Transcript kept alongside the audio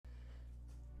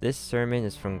This sermon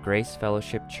is from Grace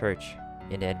Fellowship Church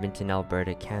in Edmonton,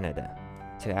 Alberta, Canada.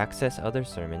 To access other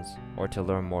sermons or to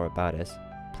learn more about us,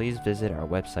 please visit our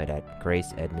website at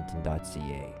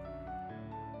graceedmonton.ca.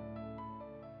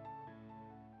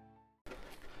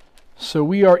 So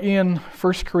we are in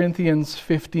 1 Corinthians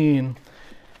 15,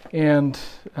 and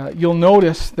you'll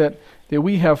notice that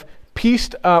we have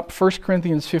pieced up 1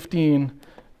 Corinthians 15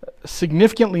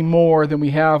 significantly more than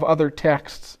we have other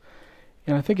texts.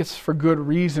 And I think it's for good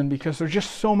reason, because there's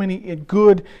just so many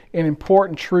good and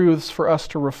important truths for us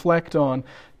to reflect on,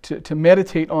 to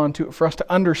meditate on, for us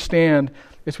to understand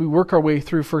as we work our way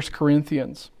through 1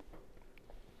 Corinthians.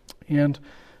 And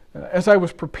as I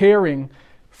was preparing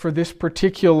for this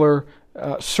particular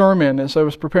sermon, as I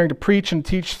was preparing to preach and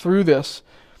teach through this,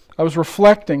 I was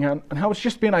reflecting on how it's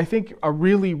just been, I think, a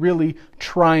really, really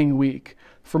trying week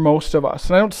for most of us.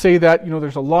 And I don't say that,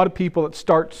 there's a lot of people that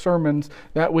start sermons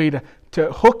that way to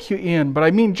hook you in, but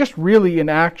I mean just really and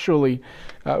actually,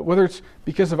 whether it's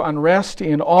because of unrest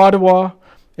in Ottawa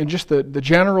and just the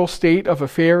general state of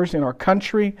affairs in our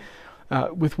country,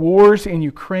 with wars in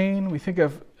Ukraine, we think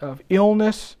of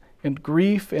illness and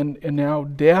grief and now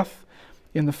death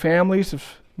in the families of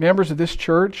members of this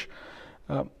church,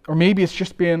 or maybe it's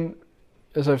just been,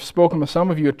 as I've spoken with some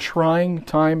of you, a trying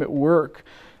time at work.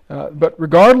 But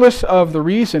regardless of the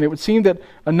reason, it would seem that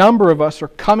a number of us are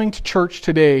coming to church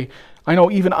today. I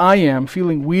know even I am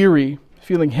feeling weary,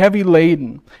 feeling heavy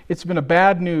laden. It's been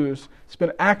It's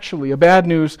been actually a bad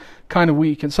news kind of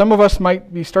week. And some of us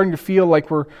might be starting to feel like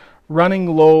we're running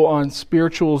low on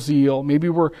spiritual zeal. Maybe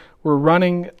we're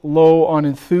running low on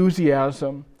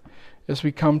enthusiasm as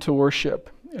we come to worship.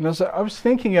 And as I was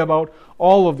thinking about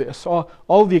all of this, all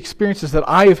of the experiences that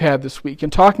I have had this week,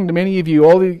 and talking to many of you,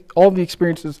 all the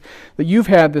experiences that you've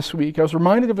had this week, I was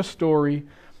reminded of a story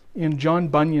in John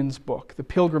Bunyan's book, The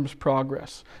Pilgrim's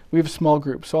Progress. We have a small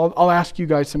group, so I'll ask you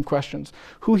guys some questions.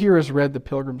 Who here has read The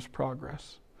Pilgrim's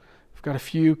Progress? We've got a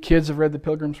few kids have read The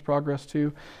Pilgrim's Progress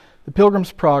too. The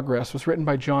Pilgrim's Progress was written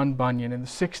by John Bunyan in the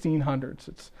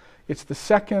 1600s. It's the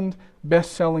second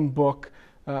best-selling book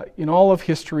in all of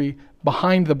history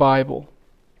behind the Bible.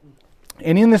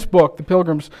 And in this book, The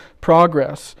Pilgrim's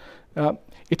Progress,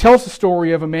 it tells the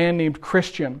story of a man named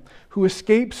Christian who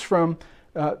escapes from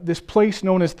this place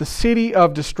known as the City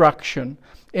of Destruction.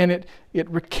 And it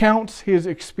recounts his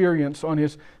experience on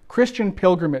his Christian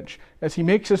pilgrimage as he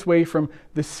makes his way from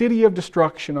the City of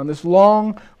Destruction on this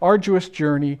long, arduous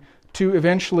journey to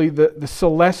eventually the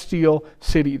celestial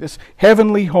city, this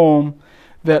heavenly home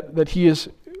that he is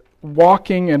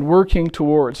walking and working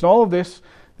towards. And all of this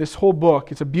whole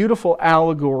book, it's a beautiful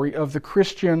allegory of the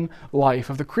Christian life,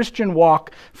 of the Christian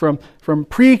walk from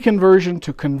pre-conversion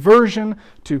to conversion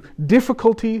to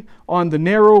difficulty on the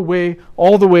narrow way,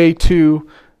 all the way to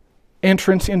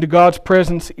entrance into God's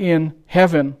presence in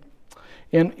heaven.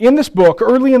 And in this book,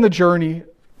 early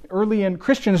in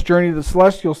Christian's journey to the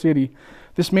celestial city,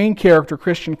 this main character,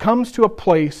 Christian, comes to a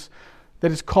place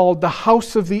that is called the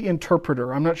House of the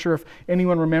Interpreter. I'm not sure if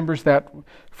anyone remembers that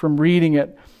from reading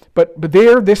it. But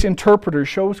there, this interpreter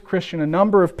shows Christian a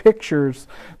number of pictures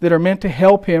that are meant to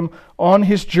help him on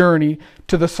his journey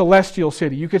to the celestial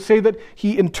city. You could say that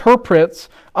he interprets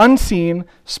unseen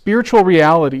spiritual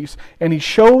realities, and he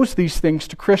shows these things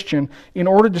to Christian in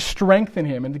order to strengthen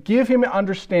him and to give him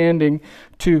understanding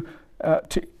to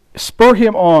spur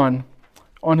him on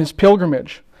his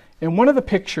pilgrimage. And one of the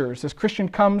pictures, as Christian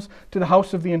comes to the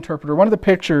House of the Interpreter, one of the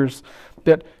pictures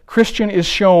that Christian is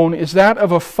shown is that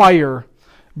of a fire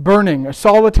burning, a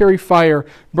solitary fire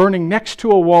burning next to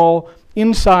a wall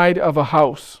inside of a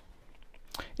house.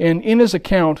 And in his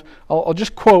account, I'll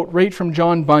just quote right from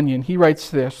John Bunyan. He writes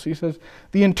this. He says,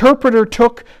 "The interpreter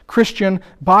took Christian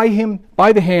by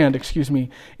the hand,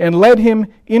 and led him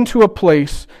into a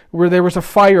place where there was a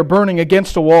fire burning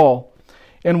against a wall,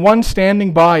 and one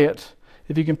standing by it."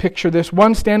 If you can picture this,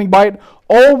 one standing by it,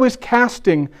 always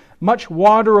casting much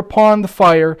water upon the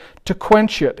fire to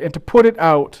quench it and to put it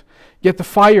out. Yet the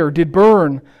fire did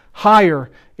burn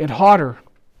higher and hotter.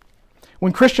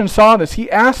 When Christian saw this, he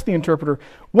asked the interpreter,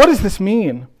 "What does this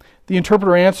mean?" The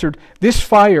interpreter answered, "This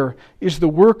fire is the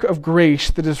work of grace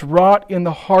that is wrought in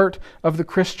the heart of the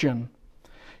Christian.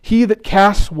 He that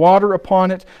casts water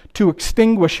upon it to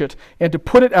extinguish it and to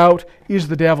put it out is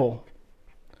the devil.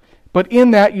 But in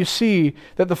that you see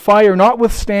that the fire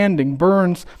notwithstanding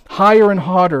burns higher and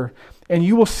hotter, and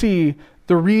you will see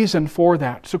the reason for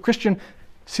that." So Christian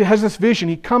has this vision.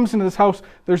 He comes into this house.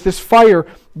 There's this fire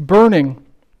burning.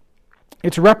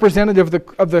 It's representative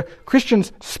of the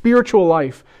Christian's spiritual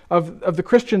life, of the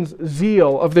Christian's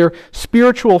zeal, of their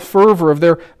spiritual fervor, of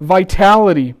their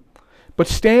vitality. But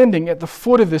standing at the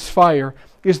foot of this fire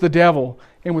is the devil,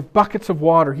 and with buckets of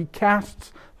water he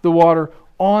casts the water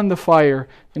on the fire,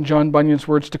 in John Bunyan's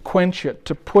words, to quench it,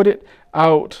 to put it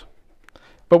out.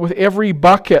 But with every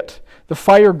bucket, the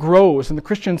fire grows, and the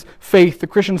Christian's faith, the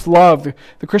Christian's love,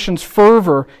 the Christian's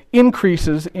fervor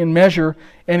increases in measure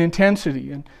and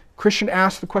intensity. And Christian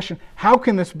asks the question, how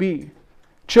can this be?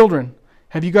 Children,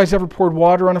 have you guys ever poured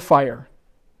water on a fire?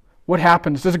 What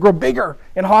happens? Does it grow bigger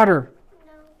and hotter?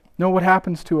 No, what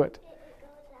happens to it?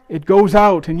 It goes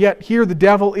out, and yet here the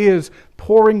devil is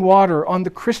pouring water on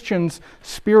the Christian's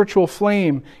spiritual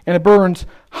flame, and it burns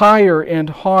higher and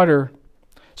hotter.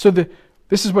 So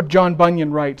this is what John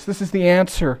Bunyan writes. This is the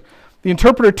answer. The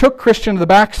interpreter took Christian to the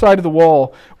backside of the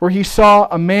wall, where he saw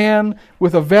a man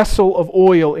with a vessel of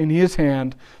oil in his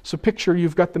hand. So picture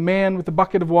you've got the man with the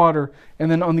bucket of water,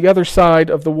 and then on the other side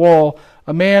of the wall,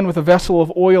 a man with a vessel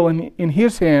of oil in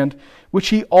his hand, which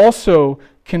he also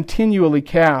continually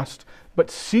cast,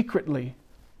 but secretly,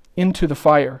 into the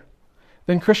fire.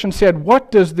 Then Christian said,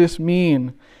 "What does this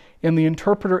mean?" And the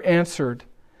interpreter answered,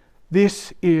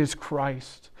 "This is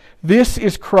Christ. This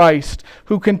is Christ,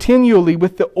 who continually,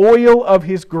 with the oil of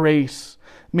his grace,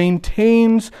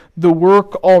 maintains the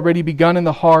work already begun in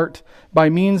the heart, by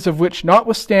means of which,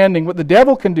 notwithstanding what the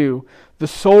devil can do, the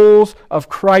souls of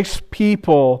Christ's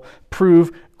people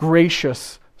prove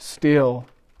gracious still."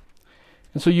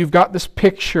 And so you've got this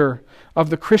picture of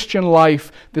the Christian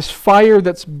life, this fire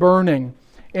that's burning,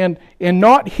 and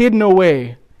not hidden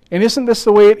away. And isn't this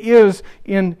the way it is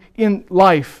in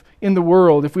life, in the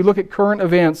world? If we look at current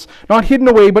events, not hidden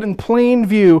away, but in plain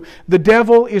view, the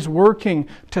devil is working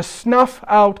to snuff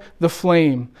out the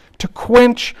flame, to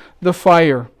quench the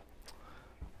fire.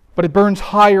 But it burns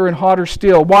higher and hotter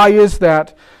still. Why is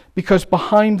that? Because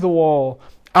behind the wall,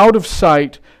 out of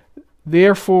sight,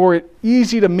 therefore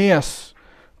easy to miss,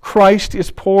 Christ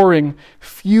is pouring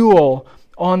fuel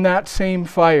on that same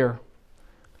fire.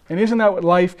 And isn't that what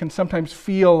life can sometimes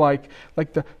feel like?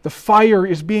 Like the fire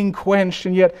is being quenched,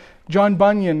 and yet John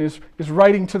Bunyan is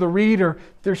writing to the reader,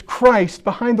 there's Christ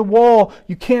behind the wall.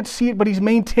 You can't see it, but he's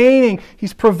maintaining,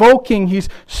 he's provoking, he's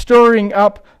stirring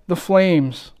up the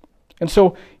flames. And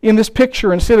so in this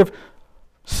picture, instead of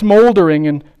smoldering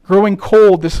and growing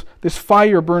cold, this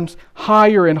fire burns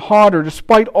higher and hotter.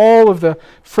 Despite all of the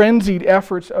frenzied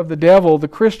efforts of the devil, the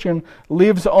Christian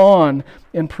lives on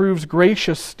and proves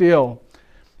gracious still.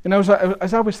 And as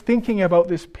I was thinking about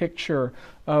this picture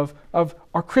of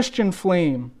our Christian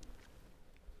flame,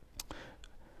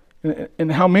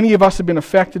 and how many of us have been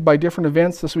affected by different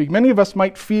events this week, many of us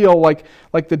might feel like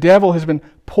the devil has been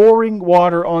pouring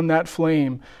water on that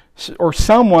flame, or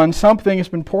something has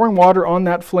been pouring water on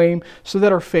that flame, so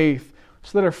that our faith,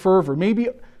 so that our fervor, maybe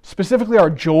specifically our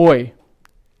joy,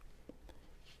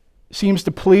 seems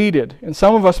depleted. And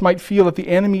some of us might feel that the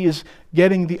enemy is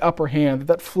getting the upper hand,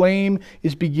 that flame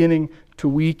is beginning to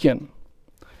weaken.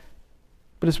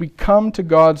 But as we come to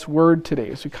God's Word today,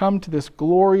 as we come to this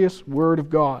glorious Word of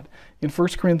God in 1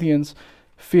 Corinthians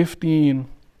 15,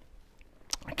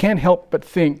 I can't help but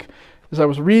think, as I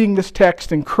was reading this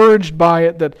text, encouraged by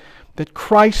it, that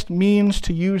Christ means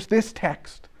to use this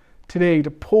text today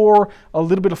to pour a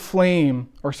little bit of a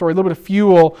little bit of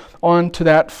fuel onto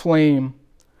that flame.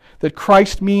 That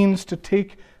Christ means to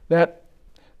take that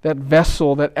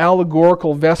vessel, that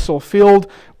allegorical vessel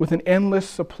filled with an endless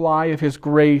supply of His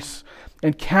grace,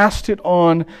 and cast it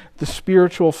on the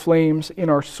spiritual flames in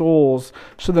our souls,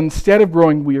 so that instead of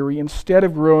growing weary, instead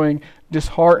of growing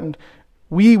disheartened,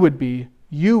 you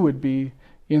would be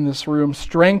in this room,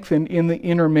 strengthened in the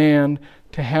inner man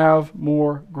to have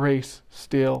more grace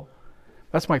still.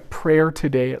 That's my prayer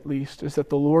today, at least, is that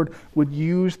the Lord would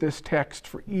use this text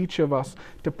for each of us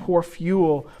to pour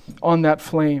fuel on that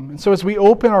flame. And so as we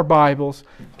open our Bibles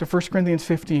to 1 Corinthians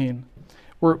 15,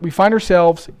 we find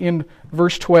ourselves in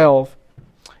verse 12.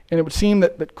 And it would seem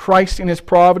that Christ, in His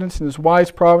providence, in His wise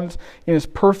providence, in His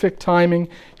perfect timing,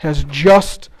 has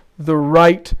just the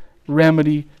right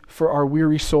remedy for our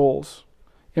weary souls.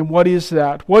 And what is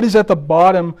that? What is at the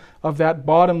bottom of that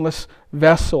bottomless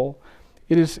vessel?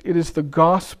 It is the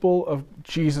gospel of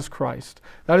Jesus Christ.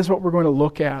 That is what we're going to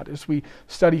look at as we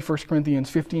study 1 Corinthians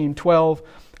 15, 12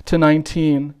 to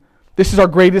 19. This is our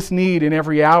greatest need in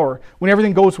every hour. When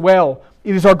everything goes well,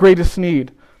 it is our greatest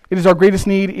need. It is our greatest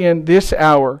need in this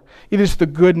hour. It is the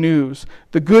good news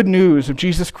of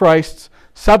Jesus Christ's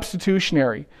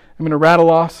substitutionary. I'm going to rattle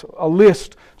off a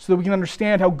list so that we can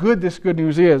understand how good this good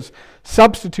news is.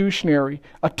 Substitutionary,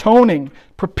 atoning,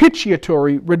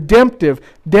 propitiatory, redemptive,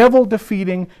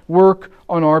 devil-defeating work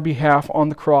on our behalf on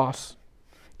the cross,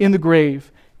 in the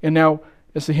grave, and now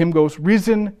as the hymn goes,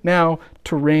 risen now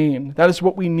to reign. That is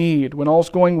what we need when all's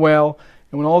going well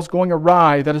and when all's going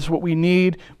awry. That is what we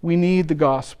need. We need the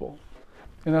gospel.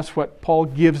 And that's what Paul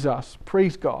gives us,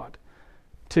 praise God,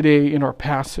 today in our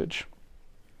passage.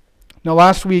 Now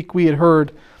last week we had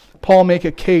heard Paul make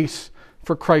a case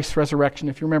for Christ's resurrection,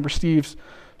 if you remember Steve's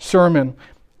sermon.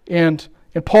 And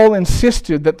Paul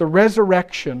insisted that the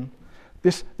resurrection,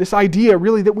 this idea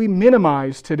really that we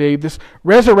minimize today, this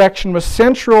resurrection was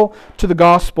central to the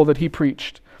gospel that he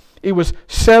preached. It was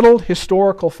settled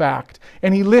historical fact,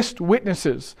 and he lists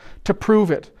witnesses to prove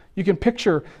it. You can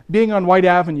picture being on White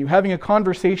Avenue, having a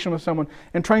conversation with someone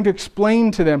and trying to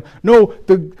explain to them, no,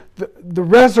 the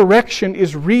resurrection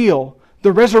is real.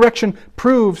 The resurrection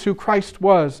proves who Christ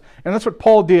was. And that's what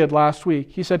Paul did last week.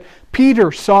 He said,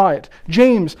 Peter saw it.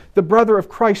 James, the brother of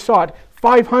Christ, saw it.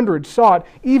 500 saw it.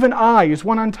 Even I, as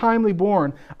one untimely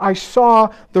born, I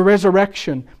saw the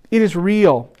resurrection. It is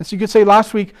real. As you could say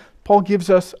last week, Paul gives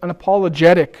us an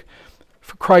apologetic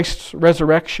for Christ's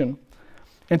resurrection.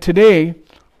 And today,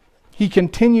 he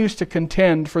continues to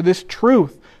contend for this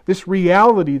truth, this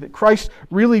reality that Christ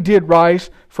really did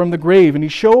rise from the grave. And he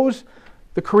shows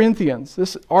the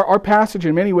Corinthians, our passage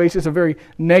in many ways is a very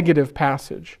negative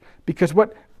passage, because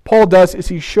what Paul does is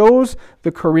he shows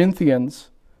the Corinthians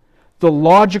the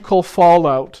logical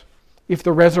fallout if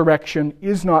the resurrection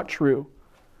is not true.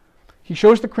 He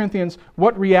shows the Corinthians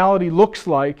what reality looks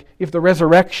like if the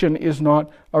resurrection is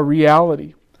not a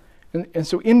reality. And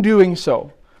so in doing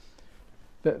so,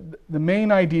 the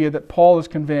main idea that Paul is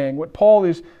conveying,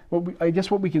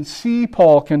 what we can see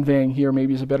Paul conveying here,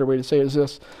 maybe is a better way to say it, is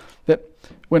this, that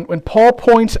when Paul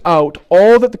points out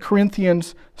all that the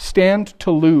Corinthians stand to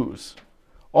lose,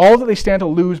 all that they stand to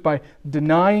lose by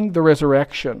denying the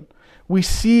resurrection, we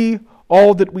see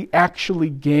all that we actually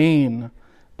gain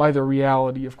by the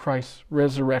reality of Christ's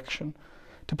resurrection.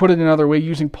 To put it another way,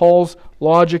 using Paul's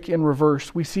logic in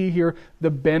reverse, we see here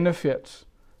the benefits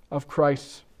of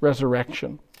Christ's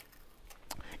resurrection.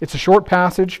 It's a short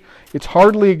passage. It's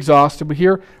hardly exhaustive, but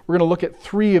here we're going to look at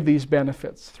three of these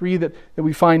benefits, three that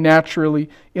we find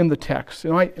naturally in the text.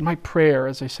 In my prayer,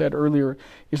 as I said earlier,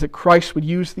 is that Christ would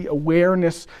use the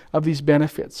awareness of these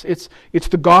benefits. It's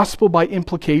the gospel by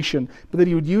implication, but that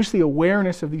he would use the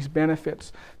awareness of these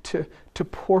benefits to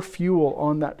pour fuel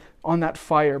on that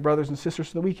fire, brothers and sisters,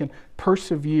 so that we can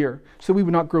persevere, so that we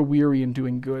would not grow weary in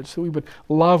doing good, so that we would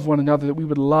love one another, that we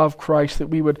would love Christ, that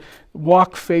we would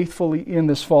walk faithfully in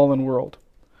this fallen world.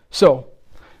 So,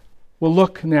 we'll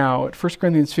look now at 1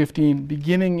 Corinthians 15,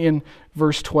 beginning in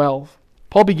verse 12.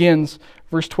 Paul begins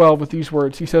verse 12 with these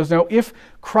words. He says, "Now if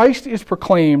Christ is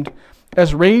proclaimed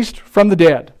as raised from the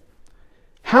dead,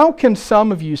 how can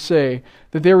some of you say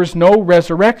that there is no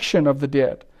resurrection of the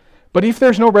dead? But if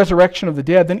there's no resurrection of the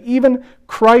dead, then not even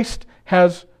Christ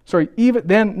has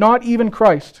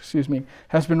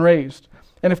been raised.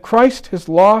 And if Christ has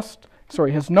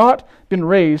not been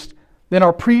raised, then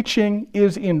our preaching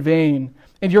is in vain,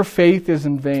 and your faith is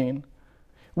in vain.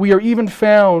 We are even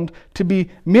found to be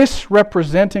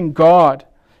misrepresenting God,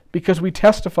 because we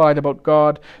testified about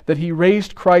God that he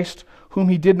raised Christ whom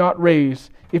he did not raise,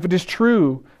 if it is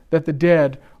true that the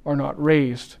dead are not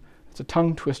raised." It's a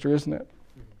tongue twister, isn't it?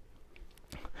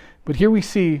 But here we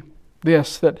see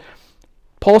this, that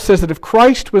Paul says that if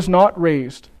Christ was not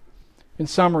raised, in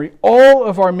summary, all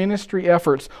of our ministry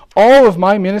efforts, all of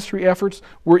my ministry efforts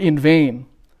were in vain.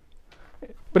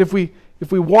 But if we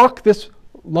walk this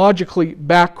logically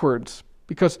backwards,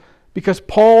 because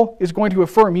Paul is going to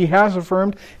affirm, he has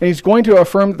affirmed, and he's going to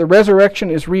affirm that the resurrection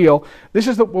is real, this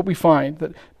is what we find,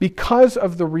 that because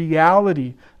of the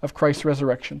reality of Christ's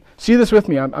resurrection. See this with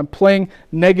me, I'm playing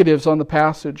negatives on the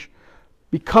passage.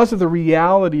 Because of the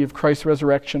reality of Christ's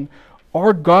resurrection,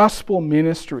 our gospel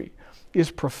ministry is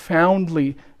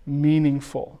profoundly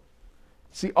meaningful.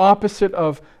 It's the opposite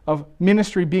of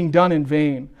ministry being done in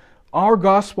vain. Our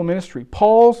gospel ministry,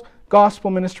 Paul's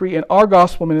gospel ministry and our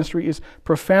gospel ministry, is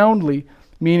profoundly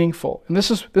meaningful. And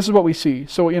this is what we see.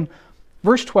 So in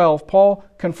verse 12, Paul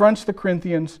confronts the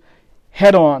Corinthians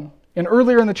head on. And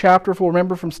earlier in the chapter, if we'll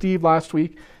remember from Steve last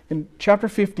week, in chapter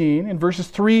 15, in verses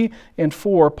 3 and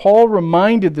 4, Paul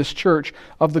reminded this church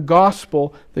of the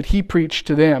gospel that he preached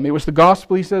to them. It was the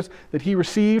gospel, he says, that he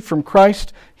received from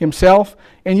Christ himself.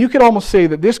 And you could almost say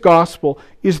that this gospel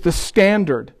is the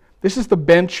standard. This is the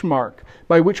benchmark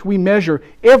by which we measure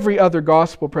every other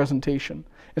gospel presentation.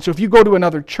 And so if you go to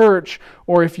another church,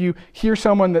 or if you hear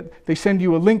someone that they send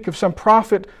you a link of some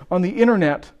prophet on the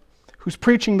internet who's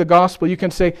preaching the gospel, you can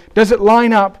say, does it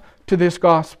line up to this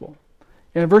gospel?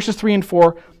 And in verses 3 and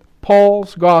 4,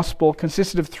 Paul's gospel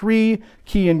consisted of three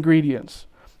key ingredients.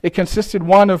 It consisted,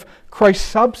 one, of Christ's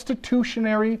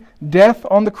substitutionary death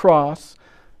on the cross.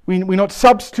 We know it's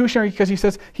substitutionary because he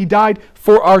says he died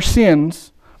for our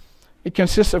sins. It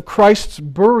consists of Christ's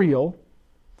burial.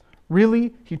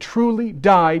 Really, he truly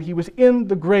died. He was in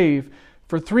the grave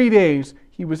for 3 days.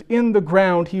 He was in the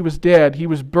ground. He was dead. He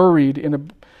was buried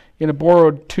in a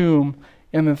borrowed tomb.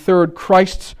 And then third,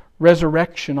 Christ's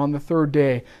resurrection on the third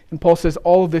day. And Paul says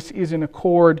all of this is in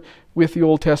accord with the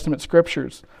Old Testament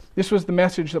Scriptures. This was the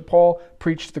message that Paul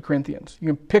preached to the Corinthians. You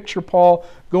can picture Paul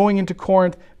going into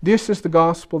Corinth. This is the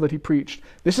gospel that he preached.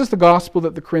 This is the gospel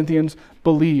that the Corinthians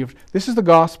believed. This is the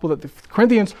gospel that the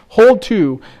Corinthians hold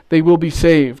to. They will be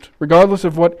saved, regardless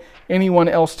of what anyone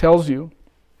else tells you.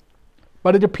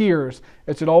 But it appears,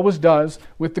 as it always does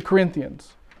with the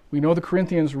Corinthians, we know the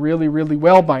Corinthians really, really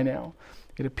well by now.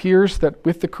 It appears that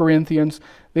with the Corinthians,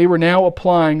 they were now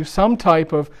applying some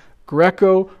type of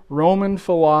Greco-Roman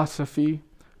philosophy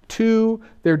to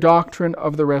their doctrine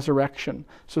of the resurrection.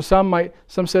 So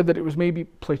some said that it was maybe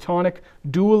Platonic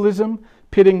dualism,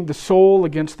 pitting the soul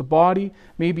against the body.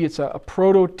 Maybe it's a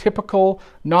prototypical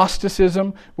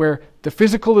Gnosticism where the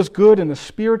physical is good and the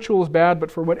spiritual is bad, but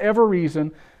for whatever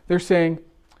reason, they're saying,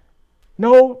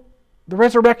 no, the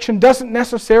resurrection doesn't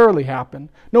necessarily happen.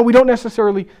 No, we don't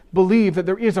necessarily believe that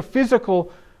there is a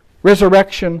physical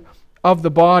resurrection of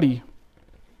the body.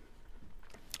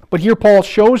 But here Paul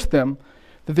shows them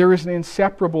that there is an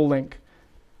inseparable link.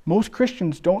 Most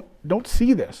Christians don't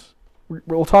see this.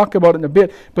 We'll talk about it in a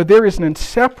bit, but there is an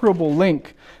inseparable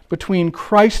link between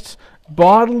Christ's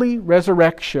bodily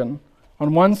resurrection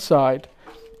on one side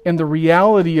and the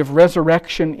reality of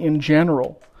resurrection in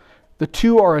general. The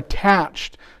two are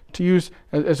attached. To use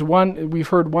as one, we've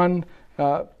heard one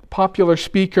popular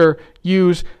speaker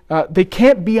use, they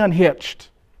can't be unhitched.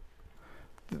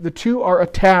 The two are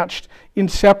attached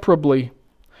inseparably.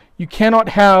 You cannot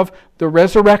have the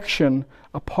resurrection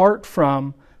apart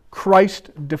from Christ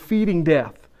defeating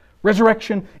death.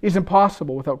 Resurrection is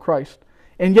impossible without Christ.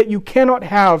 And yet you cannot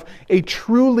have a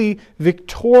truly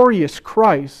victorious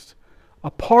Christ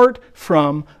apart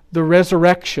from the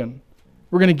resurrection.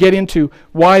 We're going to get into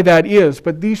why that is.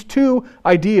 But these two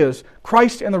ideas,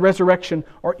 Christ and the resurrection,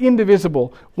 are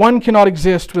indivisible. One cannot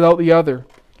exist without the other.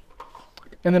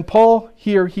 And then Paul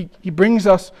here, he brings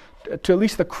us to at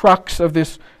least the crux of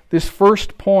this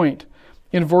first point.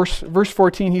 In verse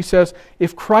 14, he says,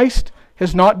 if Christ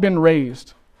has not been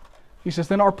raised, he says,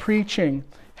 then our preaching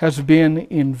has been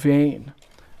in vain.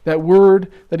 That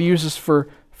word that he uses for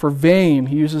vain,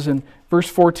 he uses in verse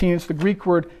 14, it's the Greek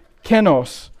word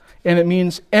kenos, and it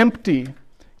means empty.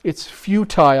 It's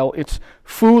futile. It's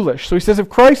foolish. So he says, if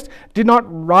Christ did not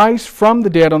rise from the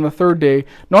dead on the third day,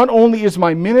 not only is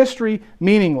my ministry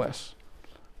meaningless,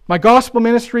 my gospel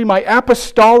ministry, my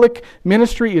apostolic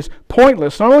ministry is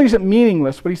pointless. Not only is it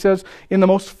meaningless, but he says in the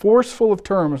most forceful of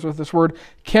terms with this word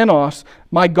kenos,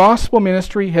 my gospel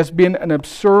ministry has been an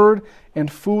absurd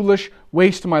and foolish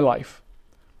waste of my life.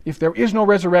 If there is no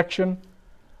resurrection,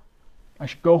 I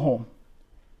should go home.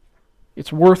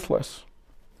 It's worthless.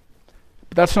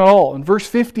 But that's not all. In verse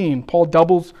 15, Paul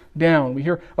doubles down. We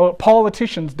hear about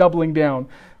politicians doubling down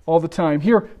all the time.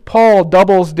 Here, Paul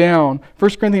doubles down.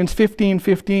 1 Corinthians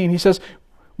 15:15, he says,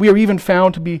 we are even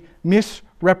found to be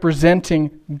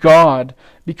misrepresenting God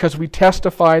because we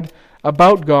testified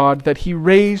about God that he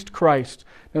raised Christ.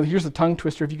 Now here's the tongue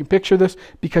twister, if you can picture this.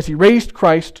 Because he raised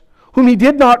Christ, whom he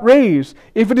did not raise,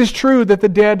 if it is true that the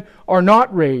dead are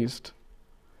not raised.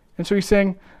 And so he's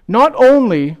saying, not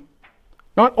only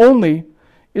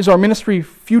is our ministry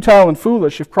futile and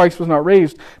foolish if Christ was not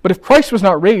raised, but if Christ was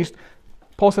not raised,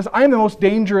 Paul says, I am the most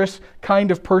dangerous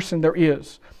kind of person there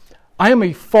is. I am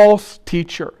a false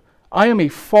teacher. I am a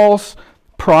false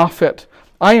prophet.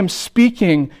 I am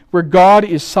speaking where God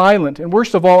is silent. And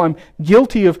worst of all, I'm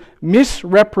guilty of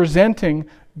misrepresenting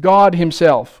God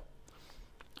himself.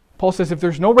 Paul says, if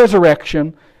there's no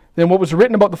resurrection, then what was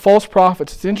written about the false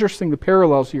prophets, it's interesting the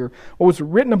parallels here. What was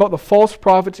written about the false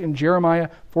prophets in Jeremiah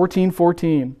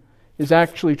 14:14 is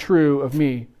actually true of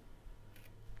me.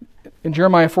 In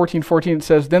Jeremiah 14:14 it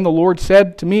says, then the Lord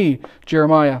said to me,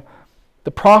 Jeremiah,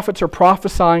 the prophets are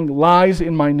prophesying lies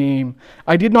in my name.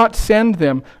 I did not send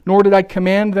them, nor did I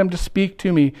command them to speak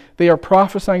to me. They are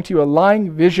prophesying to you a lying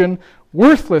vision,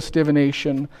 worthless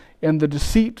divination, and the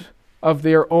deceit of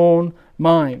their own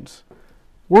minds.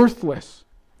 Worthless.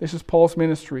 This is Paul's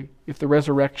ministry if the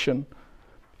resurrection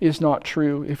is not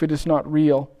true, if it is not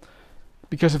real.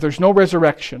 Because if there's no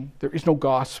resurrection, there is no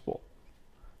gospel.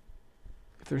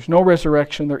 If there's no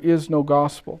resurrection, there is no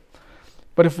gospel.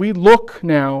 But if we look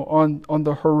now on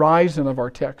the horizon of our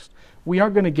text, we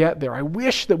aren't going to get there. I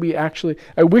wish that we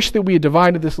had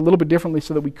divided this a little bit differently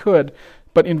so that we could.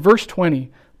 But in verse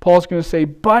 20, Paul's going to say,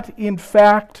 "But in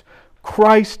fact,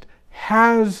 Christ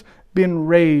has been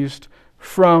raised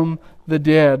from the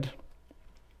dead,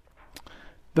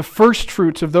 the first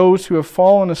fruits of those who have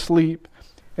fallen asleep."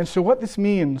 And so what this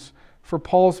means for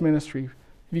Paul's ministry,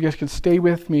 if you guys can stay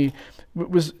with me,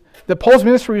 was that Paul's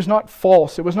ministry was not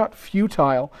false. It was not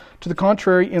futile. To the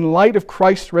contrary, in light of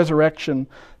Christ's resurrection,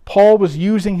 Paul was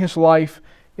using his life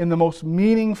in the most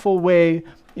meaningful way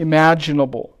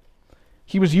imaginable.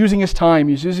 He was using his time,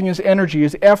 he was using his energy,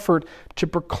 his effort to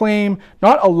proclaim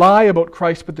not a lie about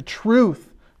Christ, but the truth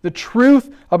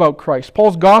about Christ.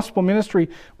 Paul's gospel ministry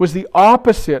was the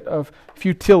opposite of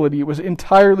futility. It was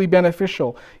entirely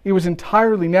beneficial. It was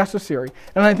entirely necessary.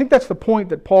 And I think that's the point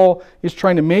that Paul is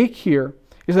trying to make here,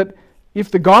 is that if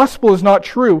the gospel is not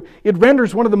true, it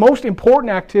renders one of the most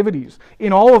important activities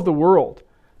in all of the world,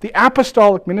 the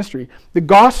apostolic ministry, the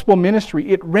gospel ministry,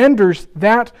 it renders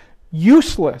that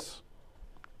useless.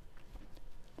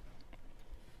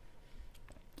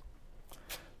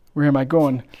 Where am I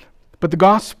going? But the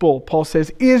gospel, Paul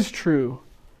says, is true.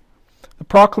 The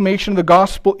proclamation of the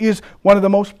gospel is one of the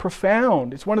most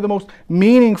profound, it's one of the most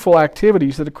meaningful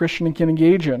activities that a Christian can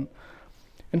engage in.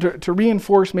 And to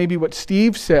reinforce maybe what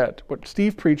Steve said, what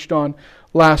Steve preached on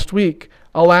last week,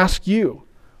 I'll ask you,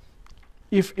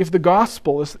 if the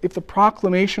gospel, if the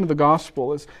proclamation of the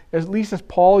gospel is, at least as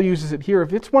Paul uses it here,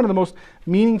 if it's one of the most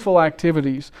meaningful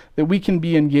activities that we can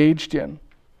be engaged in,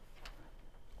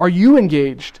 are you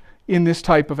engaged in this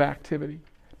type of activity?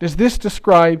 Does this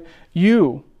describe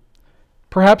you?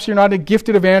 Perhaps you're not a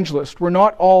gifted evangelist. We're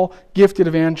not all gifted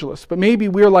evangelists, but maybe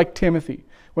we're like Timothy.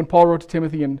 When Paul wrote to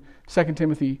Timothy in 2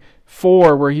 Timothy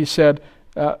 4, where he said,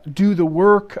 do the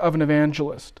work of an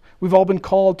evangelist. We've all been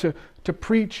called to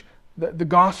preach the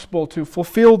gospel, to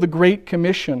fulfill the Great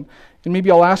Commission. And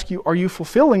maybe I'll ask you, are you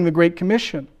fulfilling the Great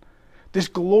Commission? This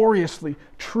gloriously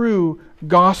true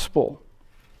gospel.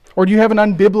 Or do you have an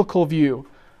unbiblical view?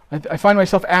 I find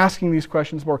myself asking these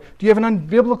questions more. Do you have an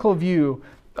unbiblical view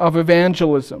of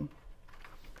evangelism?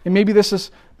 And maybe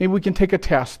we can take a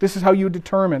test. This is how you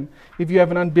determine if you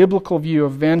have an unbiblical view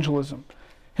of evangelism.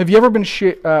 Have you ever been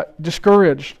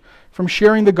discouraged from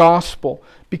sharing the gospel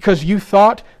because you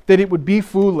thought that it would be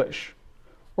foolish,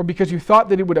 or because you thought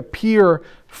that it would appear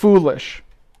foolish,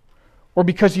 or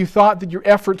because you thought that your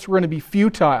efforts were going to be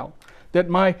futile, that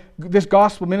this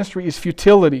gospel ministry is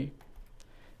futility?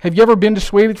 Have you ever been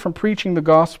dissuaded from preaching the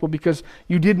gospel because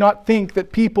you did not think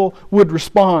that people would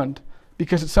respond,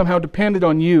 because it somehow depended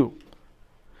on you?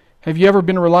 Have you ever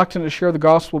been reluctant to share the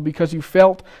gospel because you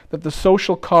felt that the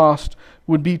social cost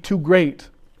would be too great?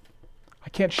 I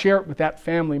can't share it with that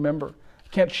family member. I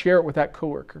can't share it with that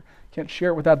coworker. I can't share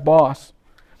it with that boss.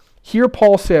 Here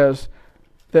Paul says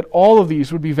that all of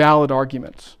these would be valid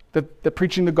arguments. That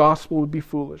preaching the gospel would be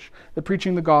foolish. That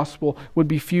preaching the gospel would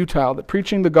be futile. That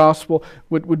preaching the gospel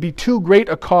would be too great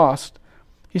a cost.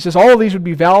 He says all of these would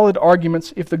be valid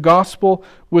arguments if the gospel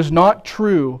was not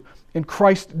true and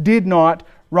Christ did not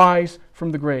rise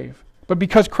from the grave. But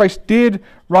because Christ did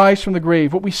rise from the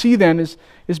grave, what we see then is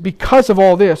because of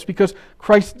all this, because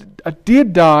Christ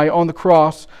did die on the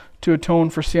cross to atone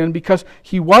for sin, because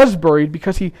he was buried,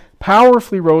 because he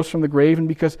powerfully rose from the grave, and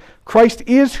because Christ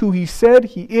is who he said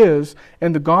he is,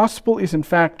 and the gospel is in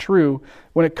fact true,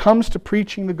 when it comes to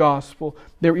preaching the gospel,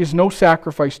 there is no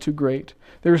sacrifice too great.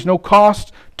 There is no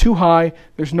cost too high.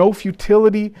 There's no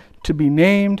futility to be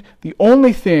named. The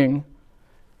only thing,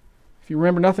 if you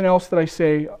remember nothing else that I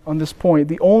say on this point,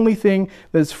 the only thing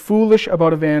that is foolish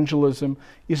about evangelism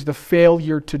is the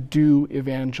failure to do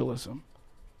evangelism.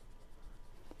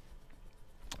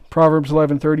 Proverbs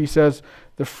 11:30 says,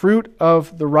 "The fruit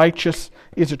of the righteous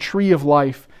is a tree of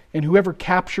life, and whoever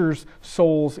captures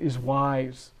souls is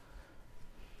wise."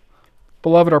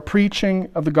 Beloved, our preaching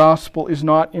of the gospel is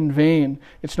not in vain.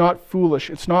 It's not foolish.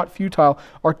 It's not futile.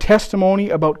 Our testimony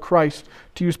about Christ,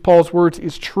 to use Paul's words,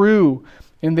 is true,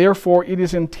 and therefore it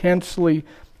is intensely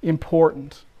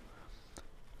important.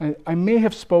 I may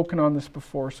have spoken on this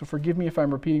before, so forgive me if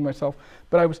I'm repeating myself,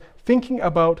 but I was thinking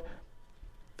about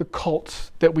the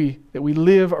cults that we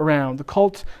live around, the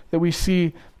cults that we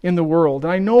see in the world.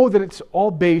 And I know that it's all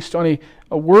based on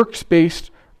a works-based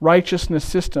righteousness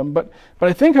system, but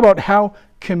I think about how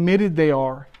committed they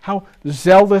are, how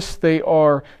zealous they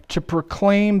are to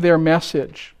proclaim their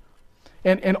message.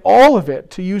 And all of it,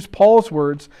 to use Paul's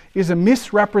words, is a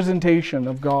misrepresentation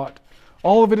of God.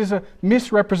 All of it is a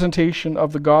misrepresentation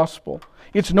of the gospel.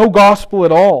 It's no gospel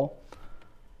at all.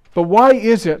 But why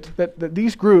is it that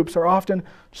these groups are often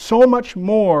so much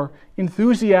more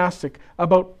enthusiastic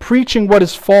about preaching what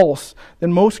is false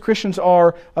than most Christians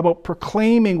are about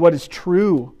proclaiming what is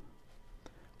true?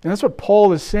 And that's what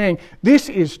Paul is saying. This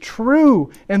is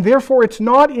true, and therefore it's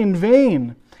not in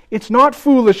vain. It's not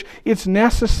foolish, it's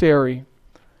necessary.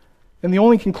 And the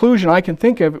only conclusion I can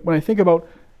think of when I think about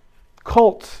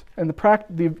cults and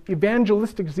the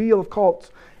evangelistic zeal of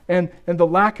cults and the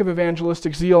lack of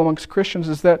evangelistic zeal amongst Christians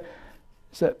is that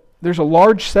there's a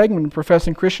large segment of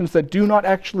professing Christians that do not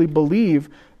actually believe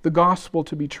the gospel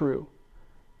to be true,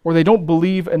 or they don't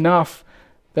believe enough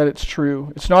that it's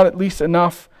true. It's not at least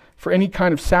enough for any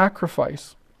kind of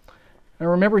sacrifice. I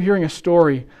remember hearing a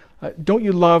story. Don't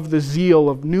you love the zeal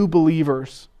of new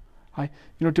believers?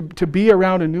 To be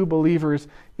around a new believer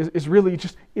is really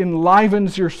just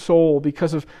enlivens your soul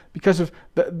because of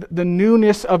the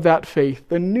newness of that faith,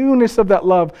 the newness of that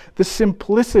love, the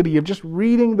simplicity of just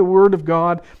reading the Word of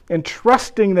God and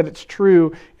trusting that it's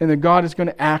true and that God is going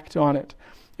to act on it.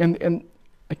 And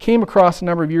I came across a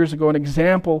number of years ago an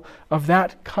example of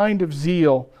that kind of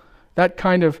zeal, that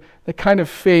kind of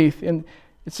faith. And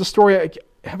it's a story.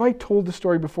 Have I told the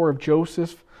story before of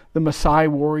Joseph, the Maasai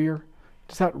warrior?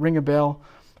 Does that ring a bell?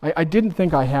 I didn't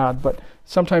think I had, but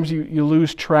sometimes you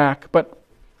lose track. But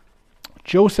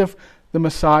Joseph, the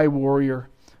Maasai warrior,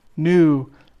 knew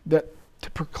that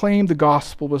to proclaim the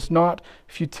gospel was not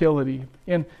futility.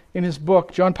 In his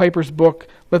book, John Piper's book,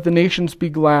 Let the Nations Be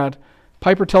Glad,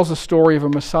 Piper tells a story of a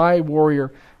Maasai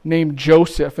warrior named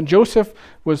Joseph. And Joseph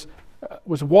was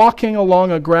walking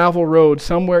along a gravel road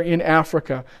somewhere in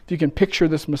Africa. If you can picture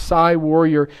this Maasai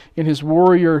warrior in his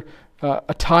warrior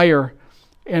attire.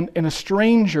 And a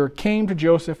stranger came to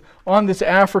Joseph on this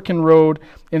African road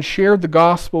and shared the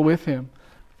gospel with him.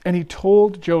 And he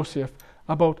told Joseph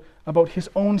about his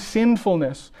own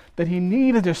sinfulness, that he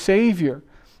needed a Savior,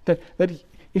 that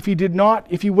if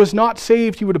he was not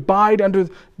saved, he would abide under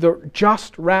the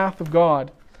just wrath of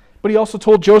God. But he also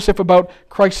told Joseph about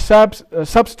Christ's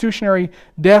substitutionary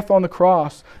death on the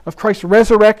cross, of Christ's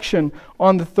resurrection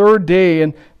on the third day.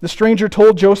 And the stranger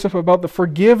told Joseph about the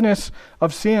forgiveness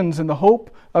of sins and the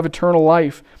hope of eternal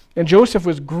life. And Joseph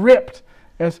was gripped,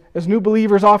 as new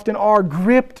believers often are,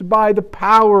 gripped by the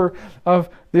power of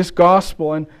this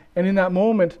gospel. And in that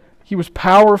moment, he was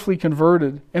powerfully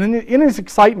converted. And in his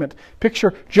excitement,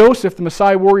 picture Joseph, the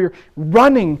Maasai warrior,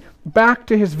 running back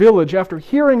to his village after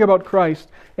hearing about Christ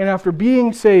and after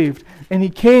being saved. And he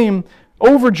came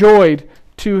overjoyed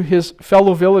to his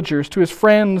fellow villagers, to his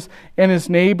friends and his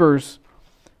neighbors.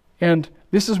 And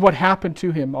this is what happened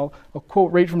to him. I'll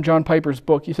quote right from John Piper's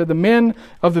book. He said, "The men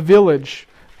of the village,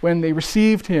 when they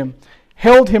received him,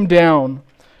 held him down,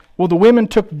 while the women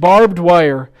took barbed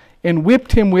wire and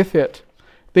whipped him with it.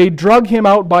 They drug him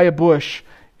out by a bush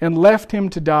and left him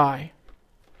to die."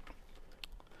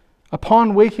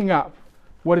 Upon waking up,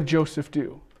 what did Joseph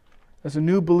do? As a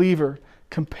new believer,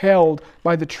 compelled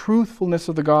by the truthfulness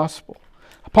of the gospel.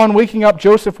 Upon waking up,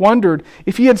 Joseph wondered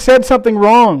if he had said something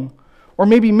wrong, or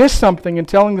maybe missed something in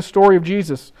telling the story of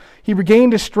Jesus. He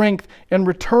regained his strength and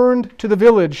returned to the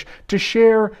village to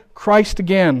share Christ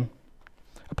again.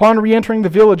 Upon re-entering the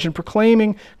village and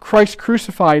proclaiming Christ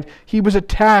crucified, he was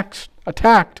attacked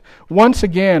once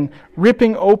again,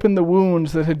 ripping open the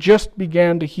wounds that had just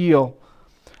begun to heal.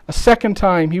 A second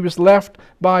time, he was left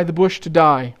by the bush to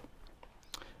die.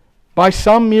 By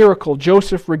some miracle,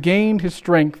 Joseph regained his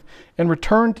strength and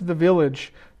returned to the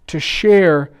village to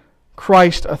share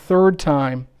Christ a third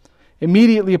time.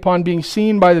 Immediately upon being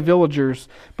seen by the villagers,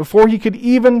 before he could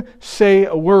even say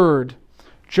a word,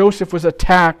 Joseph was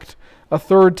attacked a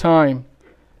third time.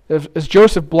 As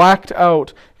Joseph blacked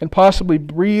out and possibly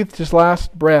breathed his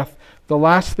last breath, the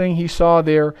last thing he saw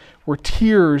there were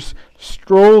tears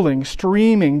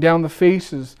streaming down the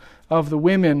faces of the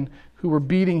women who were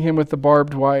beating him with the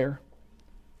barbed wire.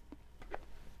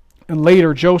 And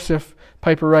later,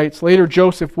 Piper writes, later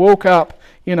Joseph woke up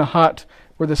in a hut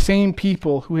where the same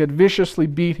people who had viciously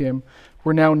beat him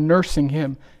were now nursing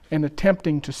him and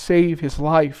attempting to save his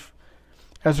life.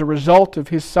 As a result of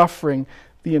his suffering,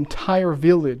 the entire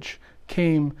village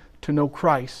came to know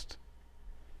Christ.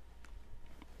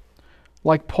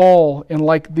 Like Paul and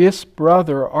like this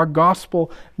brother, our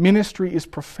gospel ministry is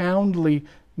profoundly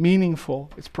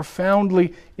meaningful. It's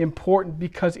profoundly important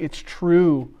because it's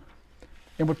true.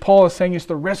 And what Paul is saying is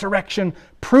the resurrection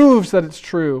proves that it's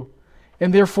true.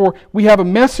 And therefore, we have a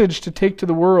message to take to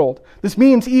the world. This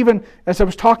means even, as I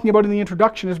was talking about in the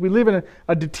introduction, as we live in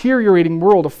a deteriorating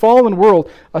world, a fallen world,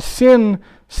 a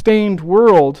sin-stained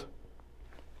world,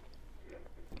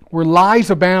 where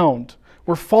lies abound,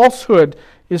 where falsehood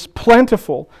is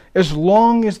plentiful. As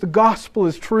long as the gospel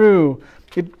is true,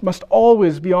 it must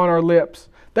always be on our lips.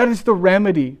 That is the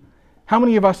remedy. How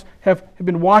many of us have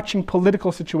been watching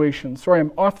political situations? Sorry,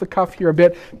 I'm off the cuff here a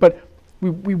bit, but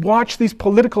we watch these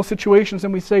political situations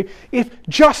and we say, if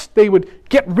just they would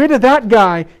get rid of that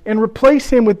guy and replace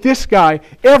him with this guy,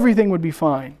 everything would be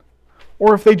fine.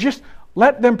 Or if they just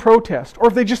let them protest, or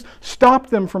if they just stopped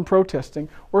them from protesting,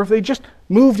 or if they just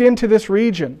moved into this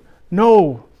region.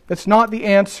 No, that's not the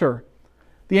answer.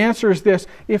 The answer is this: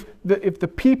 if the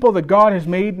people that God has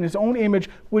made in His own image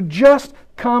would just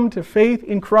come to faith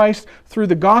in Christ through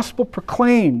the gospel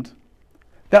proclaimed,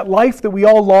 that life that we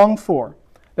all long for,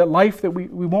 that life that we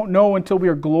won't know until we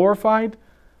are glorified,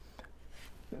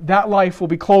 that life will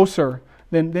be closer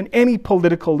than any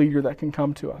political leader that can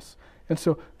come to us. And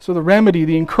so the remedy,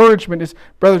 the encouragement is,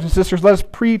 brothers and sisters, let us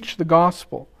preach the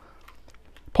gospel.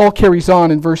 Paul carries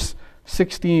on in verse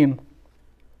 16.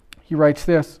 He writes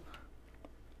this: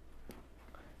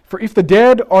 "For if the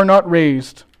dead are not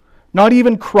raised, not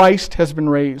even Christ has been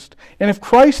raised. And if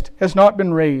Christ has not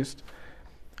been raised,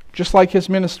 just like His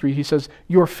ministry," he says,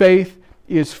 "your faith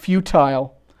is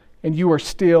futile, and you are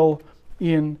still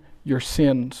in your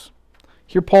sins."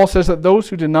 Here Paul says that those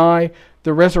who deny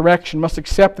the resurrection must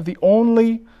accept that that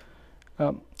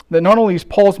not only is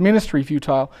Paul's ministry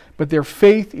futile, but their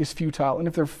faith is futile. And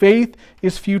if their faith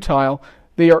is futile,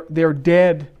 they are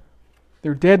dead.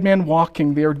 They're dead men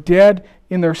walking. They are dead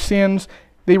in their sins.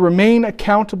 They remain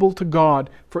accountable to God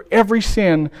for every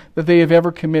sin that they have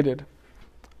ever committed.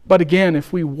 But again,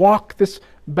 if we walk this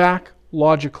back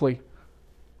logically,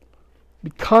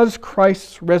 because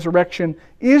Christ's resurrection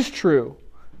is true,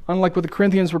 unlike what the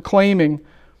Corinthians were claiming,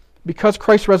 because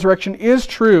Christ's resurrection is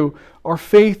true, our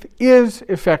faith is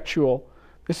effectual.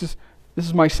 This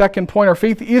is my second point. Our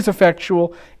faith is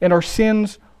effectual, and our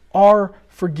sins are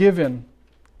forgiven.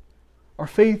 Our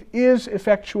faith is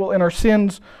effectual, and our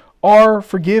sins are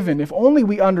forgiven. If only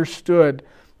we understood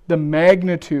the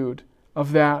magnitude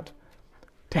of that,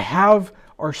 to have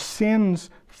our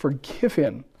sins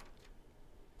forgiven.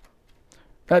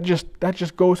 That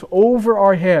just goes over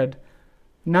our head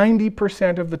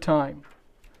 90% of the time.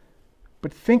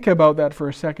 But think about that for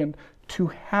a second. To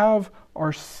have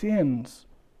our sins,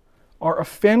 our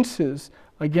offenses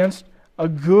against a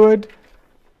good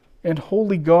and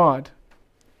holy God,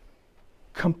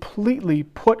 completely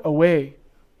put away.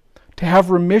 To have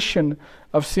remission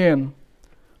of sin.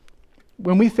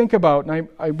 When we think about, and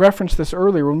I referenced this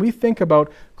earlier, when we think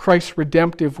about Christ's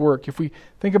redemptive work, if we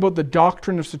think about the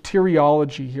doctrine of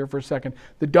soteriology here for a second,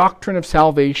 the doctrine of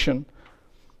salvation,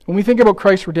 when we think about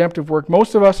Christ's redemptive work,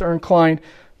 most of us are inclined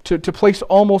to place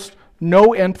almost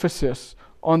no emphasis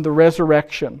on the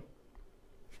resurrection.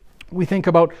 We think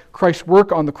about Christ's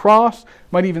work on the cross,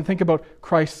 might even think about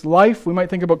Christ's life, we might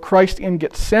think about Christ in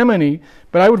Gethsemane,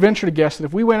 but I would venture to guess that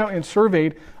if we went out and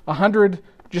surveyed 100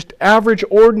 just average,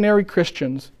 ordinary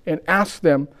Christians and asked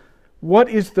them, what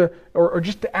is or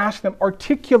just to ask them,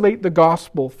 articulate the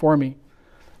gospel for me,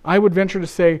 I would venture to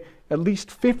say at least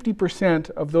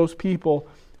 50% of those people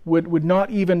would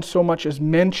not even so much as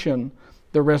mention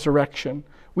the resurrection.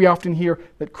 We often hear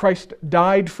that Christ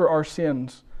died for our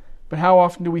sins. But how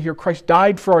often do we hear Christ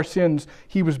died for our sins?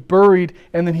 He was buried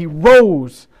and then He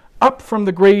rose. Up from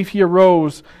the grave He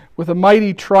arose with a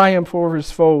mighty triumph over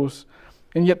His foes.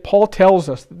 And yet Paul tells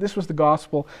us that this was the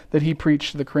gospel that he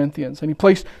preached to the Corinthians. And he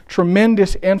placed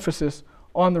tremendous emphasis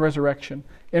on the resurrection.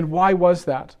 And why was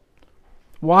that?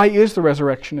 Why is the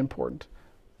resurrection important?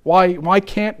 Why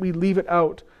can't we leave it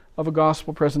out of a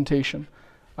gospel presentation?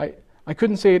 I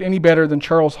couldn't say it any better than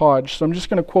Charles Hodge, so I'm just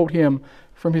going to quote him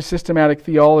from his systematic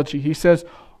theology. He says,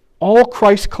 "All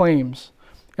Christ's claims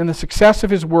and the success of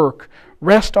His work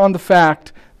rest on the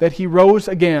fact that He rose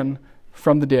again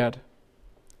from the dead.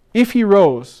 If He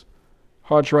rose,"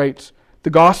 Hodge writes, "the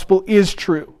gospel is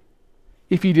true.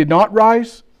 If He did not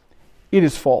rise, it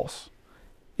is false.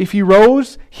 If He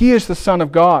rose, He is the Son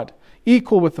of God,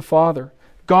 equal with the Father,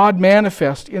 God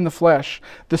manifest in the flesh,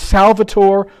 the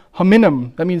Salvator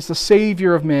hominum," that means the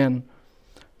Savior of men,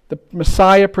 the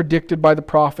Messiah predicted by the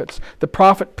prophets, the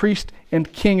prophet, priest,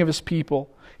 and king of His people.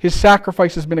 His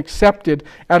sacrifice has been accepted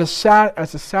as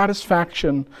a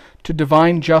satisfaction to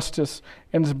divine justice,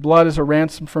 and His blood is a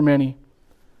ransom for many.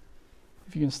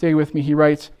 If you can stay with me, he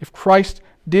writes, "If Christ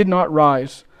did not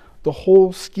rise, the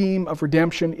whole scheme of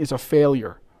redemption is a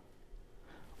failure.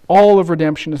 All of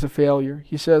redemption is a failure."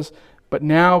 He says, "But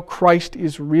now Christ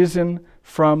is risen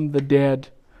from the dead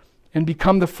and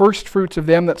become the first fruits of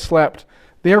them that slept.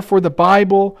 Therefore the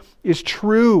Bible is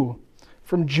true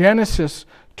from Genesis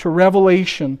to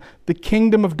Revelation, the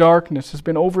kingdom of darkness has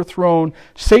been overthrown.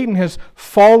 Satan has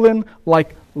fallen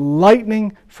like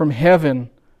lightning from heaven.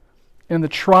 And the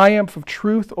triumph of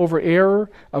truth over error,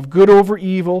 of good over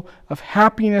evil, of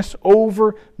happiness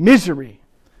over misery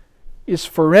is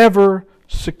forever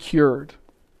secured.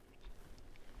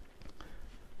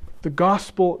 The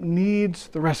gospel needs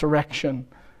the resurrection.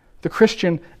 The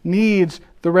Christian needs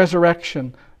the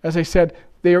resurrection. As I said,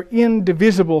 they are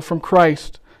indivisible from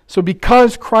Christ. So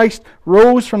because Christ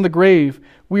rose from the grave,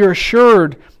 we are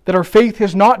assured that our faith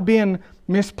has not been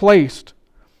misplaced.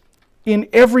 In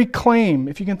every claim,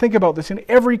 if you can think about this, in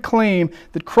every claim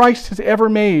that Christ has ever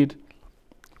made,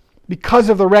 because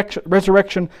of the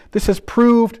resurrection, this has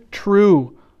proved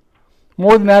true.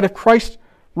 More than that, if Christ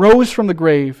rose from the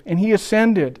grave and He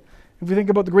ascended, if we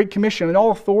think about the Great Commission, and all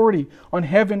authority on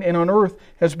heaven and on earth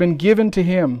has been given to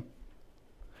Him,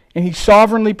 and He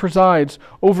sovereignly presides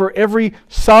over every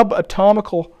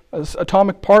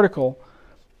atomic particle,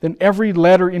 then every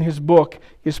letter in His book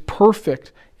is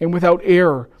perfect and without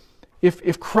error.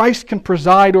 If Christ can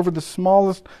preside over the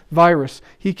smallest virus,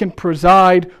 He can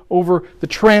preside over the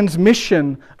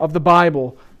transmission of the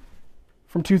Bible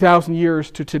from 2,000 years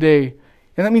to today.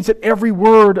 And that means that every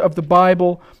word of the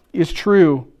Bible is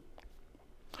true.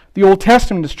 The Old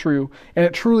Testament is true, and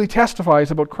it truly testifies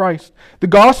about Christ. The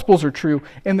Gospels are true,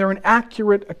 and they're an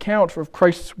accurate account of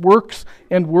Christ's works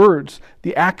and words.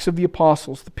 The Acts of the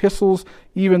Apostles, the epistles,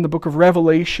 even the book of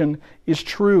Revelation is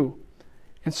true.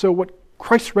 And so what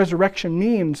Christ's resurrection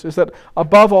means is that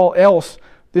above all else,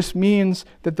 this means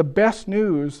that the best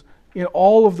news in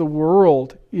all of the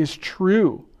world is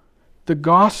true. The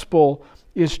gospel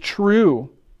is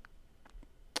true.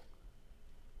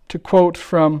 To quote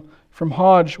from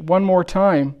Hodge one more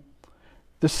time,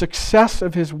 the success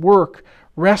of His work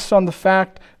rests on the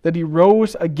fact that He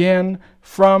rose again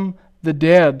from the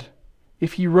dead.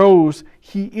 If He rose,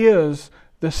 He is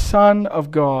the Son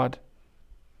of God.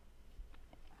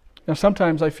 Now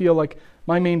sometimes I feel like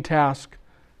my main task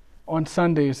on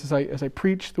Sundays as I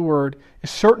preach the Word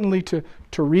is certainly to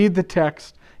read the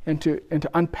text and to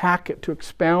unpack it, to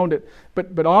expound it.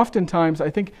 But oftentimes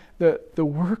I think the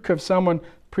work of someone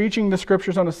preaching the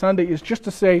Scriptures on a Sunday is just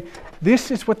to say,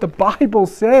 this is what the Bible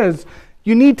says.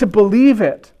 You need to believe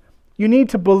it. You need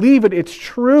to believe it. It's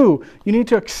true. You need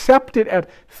to accept it at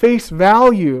face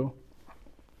value.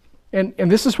 And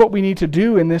this is what we need to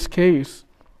do in this case.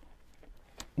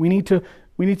 We need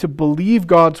to believe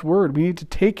God's Word. We need to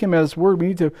take Him as Word. We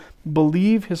need to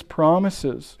believe His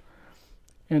promises.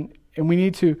 And we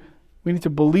need to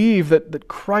believe that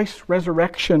Christ's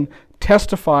resurrection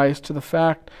testifies to the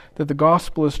fact that the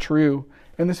gospel is true.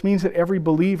 And this means that every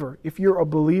believer, if you're a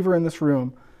believer in this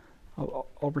room, I'll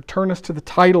return us to the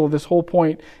title of this whole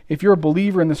point. If you're a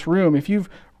believer in this room, if you've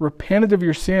repented of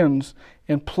your sins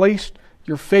and placed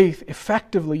your faith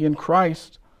effectively in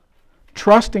Christ,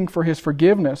 trusting for His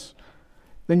forgiveness,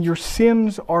 then your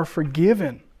sins are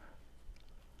forgiven.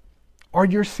 Are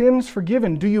your sins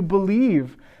forgiven? Do you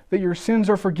believe that your sins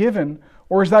are forgiven?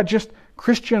 Or is that just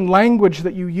Christian language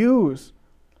that you use?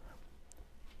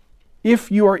 If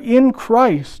you are in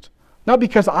Christ, not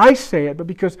because I say it, but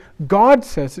because God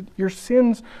says it, your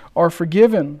sins are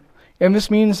forgiven. And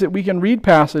this means that we can read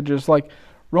passages like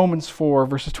Romans 4,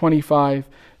 verses 25,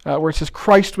 where it says,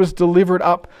 Christ was delivered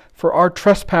up for our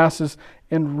trespasses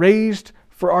and raised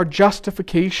for our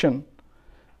justification.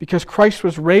 Because Christ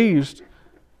was raised,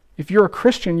 if you're a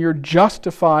Christian, you're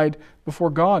justified before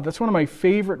God. That's one of my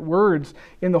favorite words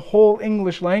in the whole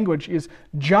English language is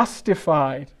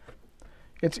justified.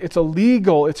 It's a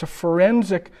legal, it's a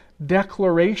forensic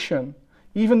declaration.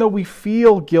 Even though we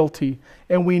feel guilty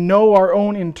and we know our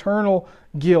own internal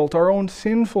guilt, our own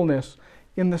sinfulness,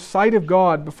 in the sight of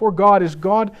God, before God, as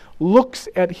God looks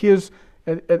at His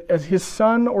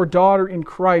son or daughter in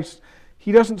Christ,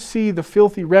 He doesn't see the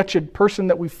filthy, wretched person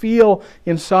that we feel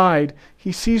inside.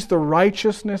 He sees the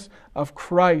righteousness of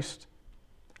Christ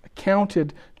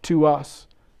accounted to us.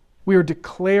 We are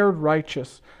declared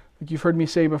righteous. Like you've heard me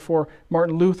say before,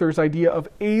 Martin Luther's idea of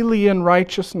alien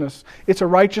righteousness. It's a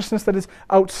righteousness that is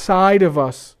outside of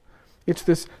us. It's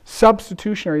this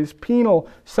substitutionary, this penal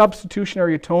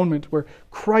substitutionary atonement where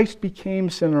Christ became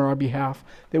sin on our behalf,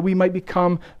 that we might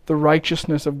become the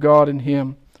righteousness of God in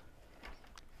Him.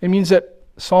 It means that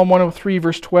Psalm 103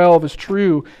 verse 12 is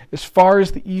true. As far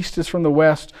as the east is from the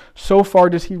west, so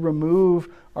far does He remove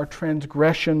our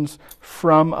transgressions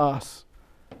from us.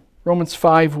 Romans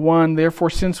 5:1,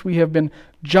 therefore since we have been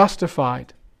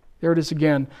justified, there it is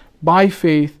again, by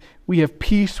faith we have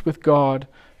peace with God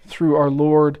through our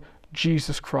Lord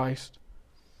Jesus Christ.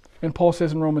 And Paul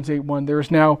says in Romans 8:1, there is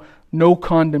now no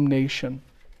condemnation.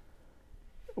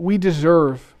 we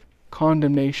deserve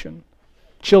condemnation.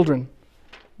 Children,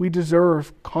 we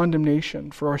deserve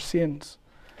condemnation for our sins.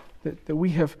 That we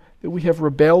have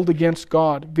rebelled against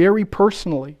God very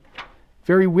personally,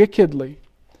 very wickedly.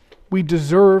 We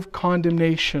deserve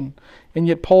condemnation. And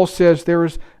yet Paul says there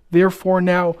is therefore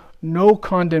now no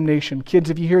condemnation. Kids,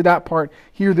 if you hear that part,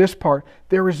 hear this part.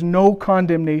 There is no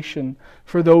condemnation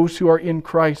for those who are in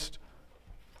Christ.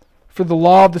 For the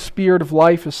law of the Spirit of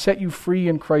life has set you free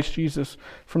in Christ Jesus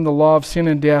from the law of sin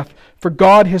and death. For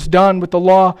God has done what the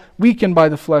law, weakened by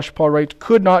the flesh, Paul writes,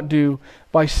 could not do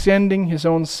by sending His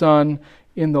own Son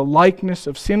in the likeness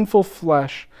of sinful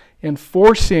flesh. And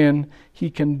for sin, He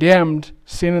condemned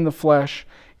sin in the flesh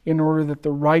in order that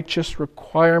the righteous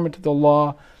requirement of the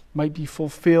law might be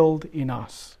fulfilled in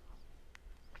us.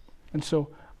 And so,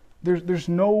 there's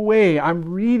no way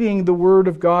I'm reading the Word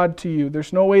of God to you.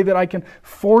 There's no way that I can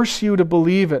force you to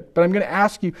believe it. But I'm going to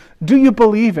ask you, do you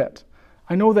believe it?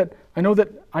 I know that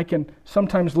I can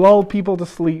sometimes lull people to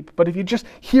sleep, but if you just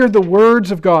hear the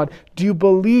words of God, do you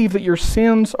believe that your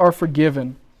sins are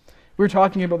forgiven? We were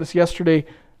talking about this yesterday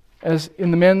as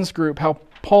in the men's group, how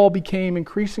Paul became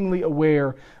increasingly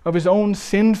aware of his own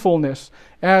sinfulness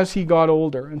as he got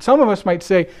older. And some of us might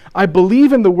say, I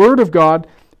believe in the Word of God,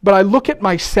 but I look at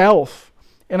myself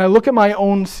and I look at my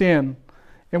own sin.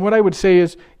 And what I would say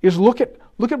is look at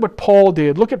what Paul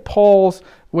did. Look at Paul's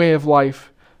way of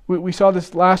life. We saw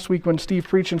this last week when Steve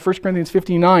preached in 1 Corinthians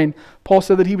 59. Paul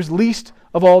said that he was least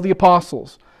of all the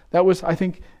apostles. That was, I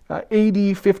think,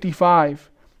 AD 55.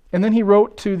 And then he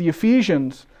wrote to the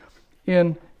Ephesians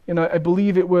in I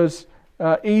believe it was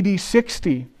AD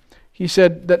 60. He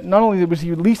said that not only was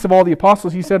he least of all the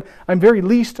apostles, he said, I'm very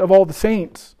least of all the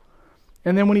saints.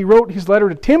 And then when he wrote his letter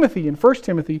to Timothy in 1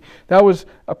 Timothy, that was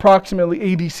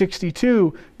approximately AD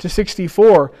 62 to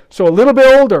 64. So a little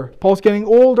bit older. Paul's getting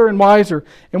older and wiser.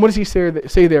 And what does he say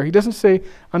there? He doesn't say,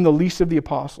 I'm the least of the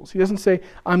apostles. He doesn't say,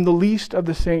 I'm the least of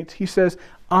the saints. He says,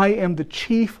 I am the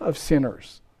chief of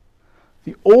sinners.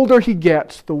 The older he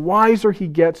gets, the wiser he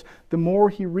gets, the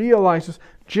more he realizes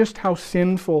just how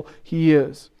sinful he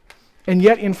is. And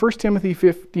yet in 1 Timothy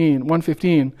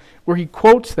 1:15, where he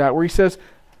quotes that, where he says,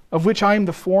 of which I am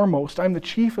the foremost, I am the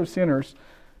chief of sinners.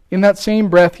 In that same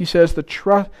breath, he says,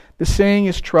 the saying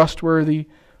is trustworthy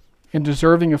and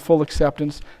deserving of full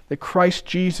acceptance, that Christ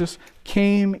Jesus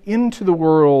came into the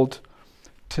world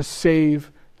to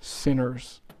save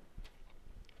sinners.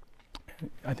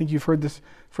 I think you've heard this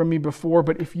from me before,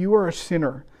 but if you are a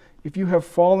sinner, if you have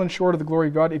fallen short of the glory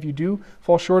of God, if you do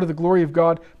fall short of the glory of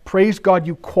God, praise God,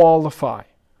 you qualify.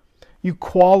 You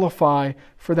qualify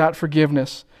for that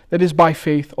forgiveness. That is by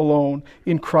faith alone,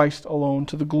 in Christ alone,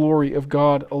 to the glory of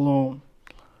God alone.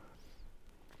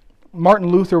 Martin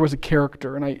Luther was a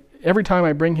character, and every time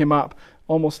I bring him up,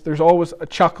 there's always a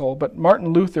chuckle. But Martin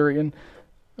Luther, in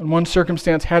one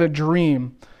circumstance, had a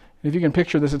dream. And if you can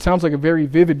picture this, it sounds like a very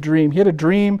vivid dream. He had a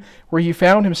dream where he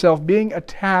found himself being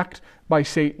attacked by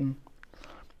Satan.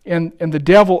 And the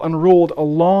devil unrolled a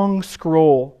long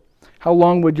scroll. How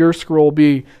long would your scroll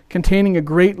be? Containing a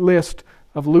great list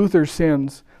of Luther's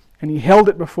sins. And he held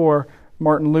it before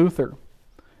Martin Luther.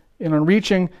 And on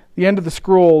reaching the end of the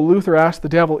scroll, Luther asked the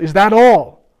devil, is that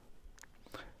all?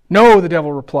 No, the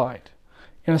devil replied.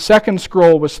 And a second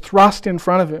scroll was thrust in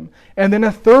front of him. And then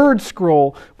a third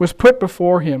scroll was put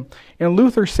before him. And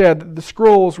Luther said that the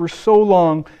scrolls were so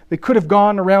long they could have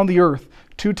gone around the earth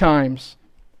 2 times.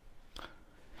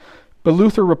 But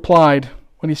Luther replied,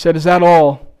 when he said, is that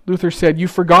all? Luther said,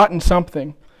 you've forgotten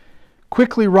something.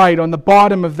 Quickly write on the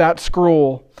bottom of that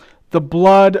scroll, the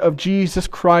blood of Jesus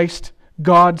Christ,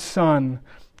 God's Son,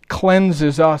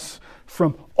 cleanses us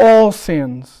from all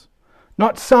sins.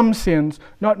 Not some sins,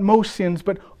 not most sins,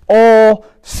 but all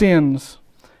sins.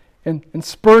 And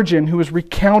Spurgeon, who was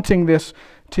recounting this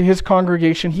to his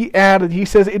congregation, he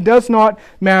says, it does not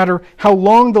matter how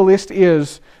long the list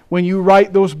is when you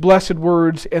write those blessed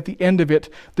words at the end of it.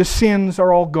 The sins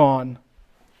are all gone.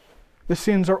 The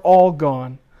sins are all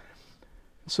gone.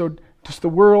 So does the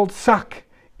world suck?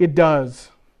 It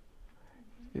does.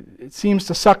 It seems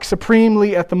to suck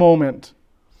supremely at the moment.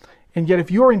 And yet if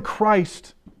you're in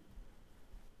Christ,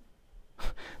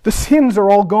 the sins are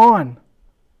all gone.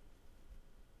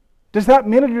 Does that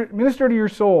minister to your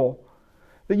soul?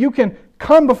 That you can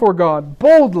come before God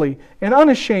boldly and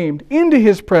unashamed into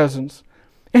His presence.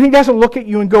 And He doesn't look at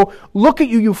you and go, look at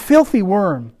you, you filthy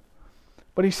worm.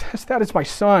 But He says, that is my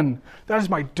son. That is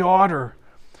my daughter.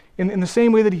 In the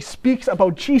same way that He speaks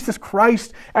about Jesus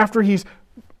Christ after He's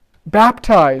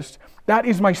baptized. That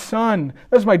is my son.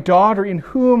 That is my daughter in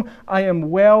whom I am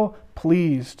well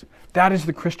pleased. That is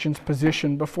the Christian's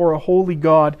position before a holy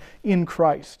God in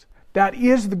Christ. That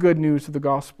is the good news of the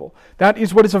gospel. That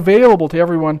is what is available to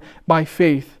everyone by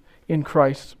faith in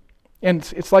Christ.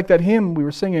 And it's like that hymn we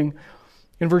were singing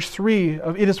in verse 3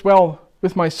 of "It is well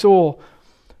with my soul."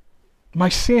 My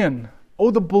sin,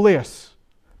 oh the bliss.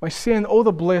 My sin, oh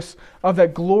the bliss of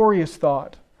that glorious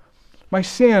thought. My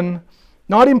sin,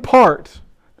 not in part,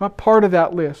 not part of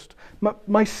that list.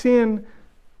 My sin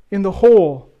in the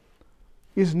whole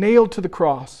is nailed to the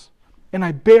cross, and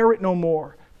I bear it no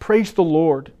more. Praise the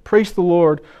Lord,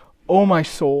 O my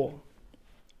soul.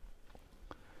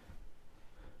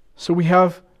 So we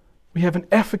have an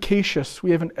efficacious,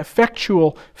 we have an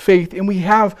effectual faith, and we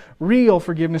have real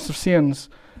forgiveness of sins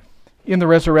in the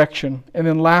resurrection. And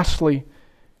then lastly,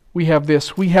 we have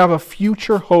this. We have a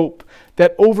future hope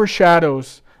that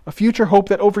overshadows,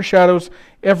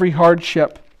 every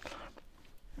hardship.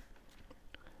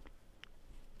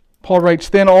 Paul writes,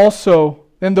 then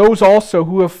those also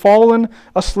who have fallen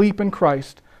asleep in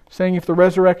Christ, saying if the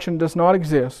resurrection does not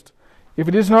exist, if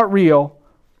it is not real,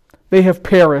 they have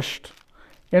perished.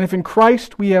 And if in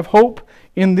Christ we have hope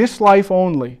in this life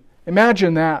only,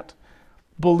 imagine that,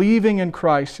 believing in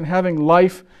Christ and having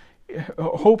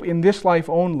hope in this life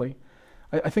only.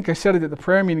 I think I said it at the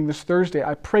prayer meeting this Thursday.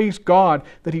 I praise God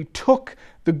that He took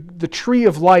the tree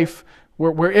of life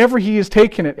wherever He has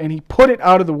taken it, and He put it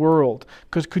out of the world.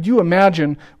 Because could you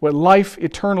imagine what life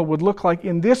eternal would look like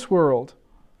in this world?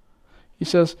 He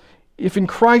says, if in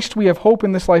Christ we have hope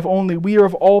in this life only, we are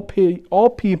of all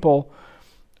people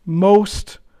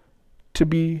most to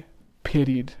be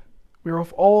pitied. We are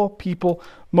of all people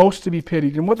most to be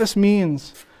pitied. And what this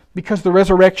means, because the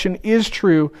resurrection is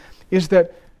true, is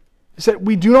that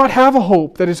we do not have a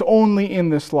hope that is only in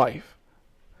this life.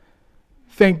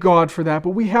 Thank God for that.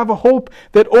 But we have a hope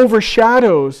that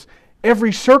overshadows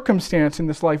every circumstance in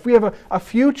this life. We have a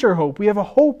future hope. We have a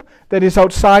hope that is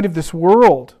outside of this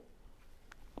world.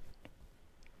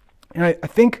 And I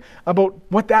think about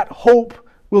what that hope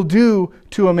will do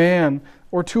to a man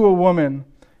or to a woman.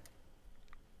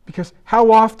 Because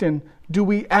how often do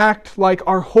we act like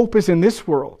our hope is in this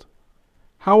world?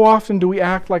 How often do we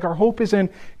act like our hope is in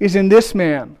this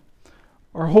man?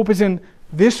 Our hope is in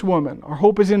this woman. Our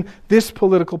hope is in this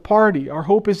political party. Our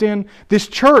hope is in this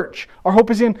church. Our hope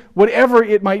is in whatever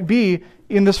it might be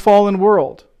in this fallen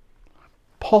world.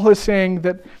 Paul is saying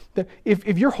that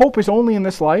if your hope is only in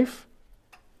this life,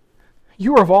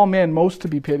 you are of all men most to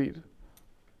be pitied.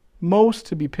 Most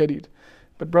to be pitied.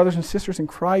 But brothers and sisters in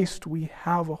Christ, we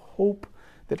have a hope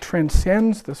that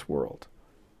transcends this world.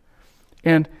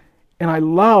 And I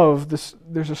love this.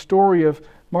 There's a story of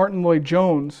Martin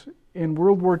Lloyd-Jones in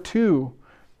World War II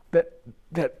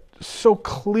that so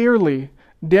clearly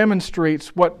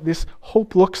demonstrates what this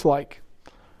hope looks like.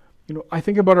 You know, I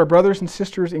think about our brothers and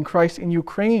sisters in Christ in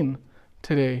Ukraine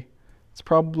today. It's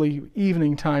probably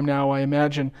evening time now, I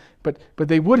imagine, but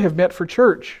they would have met for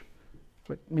church,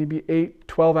 but maybe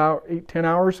 10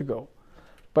 hours ago.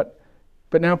 But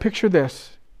now picture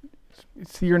this.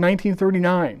 It's the year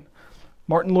 1939.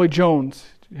 Martin Lloyd-Jones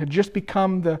had just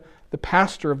become the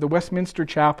pastor of the Westminster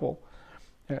Chapel.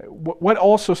 What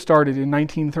also started in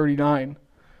 1939?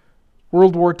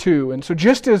 World War II. And so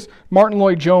just as Martin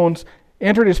Lloyd-Jones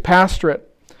entered his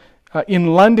pastorate in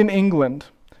London, England,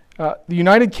 the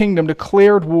United Kingdom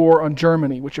declared war on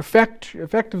Germany, which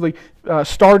effectively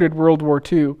started World War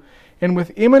II. And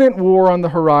with imminent war on the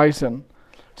horizon,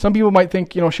 some people might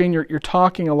think, Shane, you're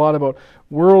talking a lot about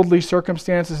worldly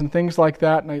circumstances and things like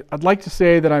that. And I'd like to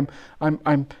say that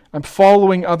I'm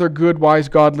following other good, wise,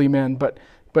 godly men.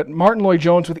 But Martin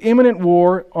Lloyd-Jones, with imminent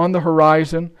war on the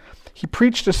horizon, he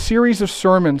preached a series of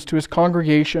sermons to his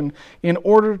congregation in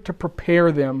order to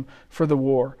prepare them for the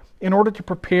war, in order to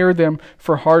prepare them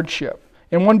for hardship.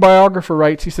 And one biographer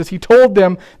writes, he says, he told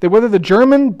them that whether the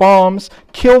German bombs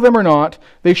kill them or not,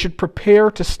 they should prepare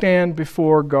to stand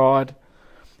before God.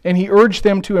 And he urged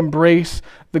them to embrace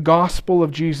the gospel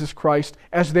of Jesus Christ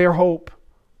as their hope.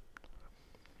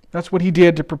 That's what he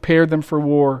did to prepare them for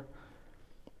war.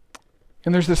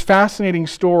 And there's this fascinating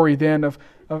story then of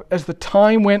as the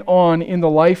time went on in the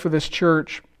life of this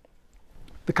church,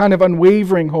 the kind of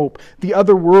unwavering hope, the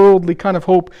otherworldly kind of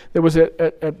hope that was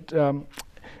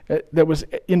that was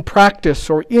in practice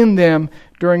or in them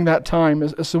during that time.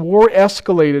 As the war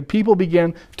escalated, people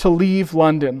began to leave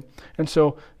London. And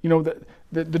so,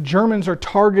 the Germans are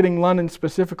targeting London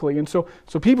specifically. And so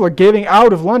people are getting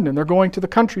out of London. They're going to the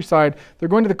countryside. They're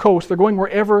going to the coast. They're going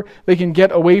wherever they can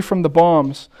get away from the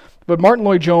bombs. But Martin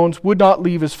Lloyd-Jones would not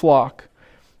leave his flock.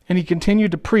 And he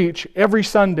continued to preach every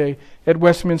Sunday at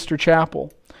Westminster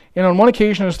Chapel. And on one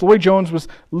occasion, as Lloyd-Jones was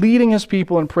leading his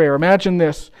people in prayer, imagine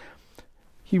this.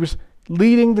 He was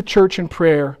leading the church in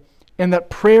prayer, And that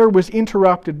prayer was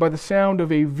interrupted by the sound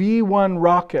of a V-1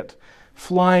 rocket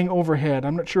flying overhead.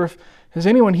 I'm not sure if, has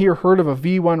anyone here heard of a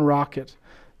V-1 rocket?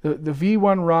 The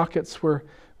V-1 rockets were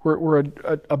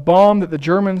a bomb that the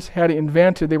Germans had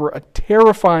invented. They were a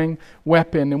terrifying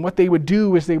weapon. And what they would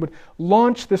do is they would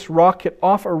launch this rocket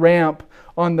off a ramp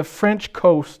on the French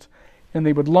coast. And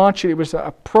they would launch it. It was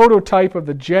a prototype of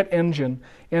the jet engine.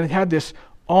 And it had this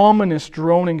ominous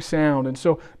droning sound. And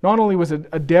so not only was it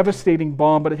a devastating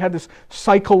bomb, but it had this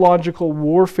psychological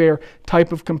warfare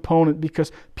type of component,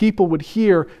 because people would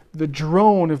hear the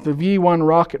drone of the V-1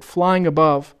 rocket flying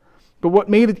above. But what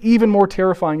made it even more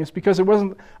terrifying is because it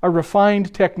wasn't a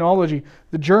refined technology,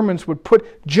 the Germans would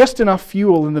put just enough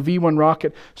fuel in the V-1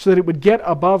 rocket so that it would get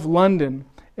above London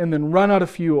and then run out of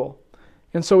fuel.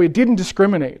 And so it didn't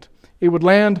discriminate. It would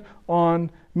land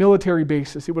on military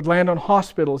bases, it would land on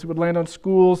hospitals, it would land on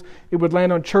schools, it would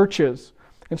land on churches.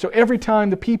 And so every time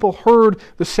the people heard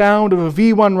the sound of a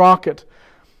V-1 rocket,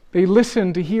 they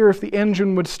listened to hear if the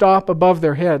engine would stop above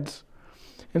their heads.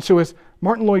 And so as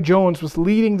Martyn Lloyd-Jones was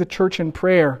leading the church in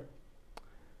prayer,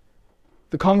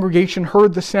 the congregation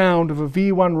heard the sound of a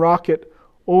V-1 rocket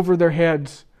over their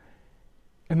heads,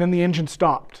 and then the engine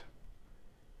stopped.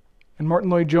 And Martyn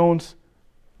Lloyd-Jones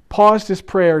paused his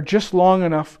prayer just long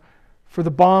enough for the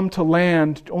bomb to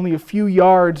land only a few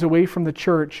yards away from the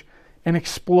church and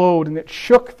explode. And it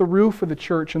shook the roof of the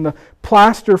church, and the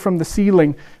plaster from the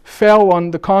ceiling fell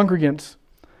on the congregants.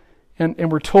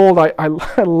 And we're told, I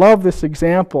love this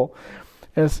example,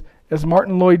 as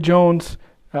Martyn Lloyd-Jones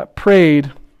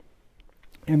prayed,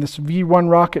 and this V-1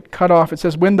 rocket cut off, it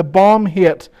says, when the bomb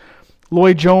hit,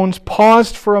 Lloyd-Jones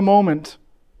paused for a moment,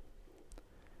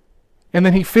 and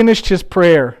then he finished his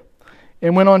prayer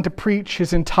and went on to preach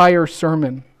his entire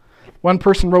sermon. One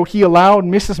person wrote, he allowed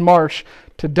Mrs. Marsh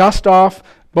to dust off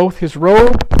both his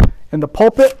robe and the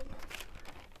pulpit,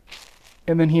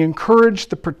 and then he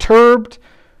encouraged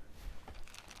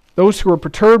those who were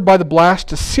perturbed by the blast,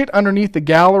 to sit underneath the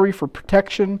gallery for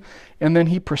protection, and then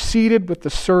he proceeded with the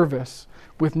service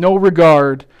with no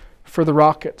regard for the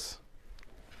rockets.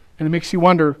 And it makes you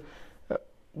wonder,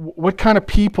 what kind of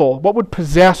people, what would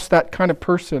possess that kind of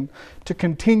person to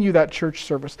continue that church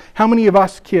service? How many of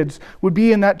us kids would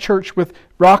be in that church with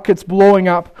rockets blowing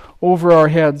up over our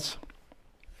heads?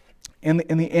 And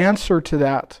the answer to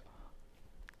that,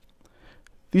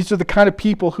 these are the kind of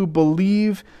people who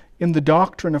believe in the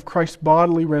doctrine of Christ's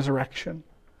bodily resurrection.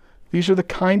 These are the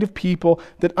kind of people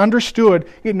that understood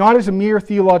it not as a mere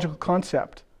theological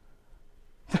concept.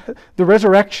 The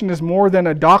resurrection is more than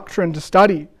a doctrine to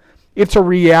study. It's a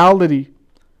reality.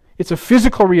 It's a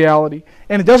physical reality.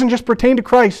 And it doesn't just pertain to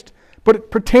Christ, but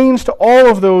it pertains to all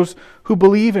of those who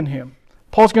believe in Him.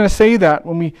 Paul's going to say that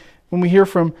when we hear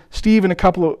from Steve in a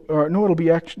couple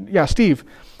of, Steve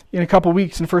in a couple of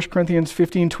weeks in 1 Corinthians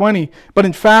 15:20. But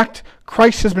in fact,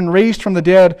 Christ has been raised from the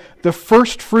dead, the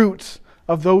first fruits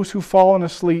of those who've fallen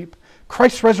asleep.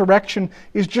 Christ's resurrection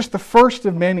is just the first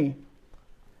of many,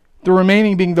 the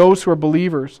remaining being those who are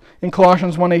believers. In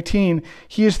Colossians 1:18,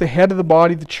 He is the head of the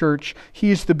body, the church.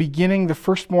 He is the beginning, the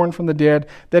firstborn from the dead,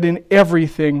 that in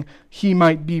everything He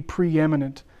might be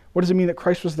preeminent. What does it mean that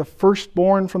Christ was the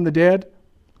firstborn from the dead?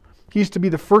 He's to be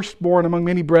the firstborn among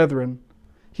many brethren.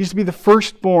 He's to be the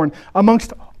firstborn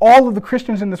amongst all of the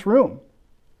Christians in this room.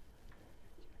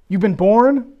 You've been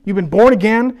born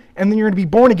again, and then you're going to be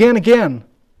born again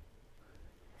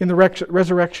in the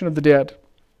resurrection of the dead.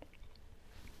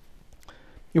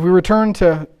 If we return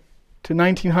to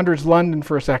 1900s London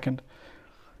for a second,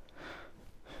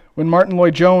 when Martyn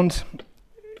Lloyd-Jones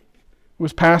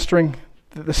was pastoring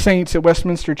the saints at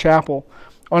Westminster Chapel,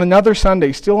 on another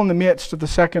Sunday, still in the midst of the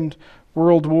Second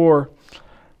World War,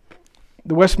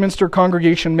 the Westminster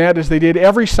congregation met as they did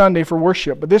every Sunday for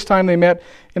worship, but this time they met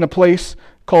in a place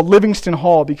called Livingston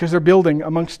Hall, because their building,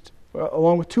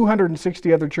 along with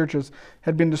 260 other churches,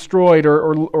 had been destroyed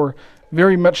or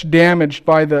very much damaged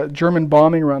by the German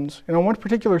bombing runs. And on one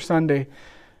particular Sunday,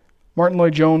 Martyn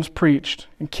Lloyd-Jones preached.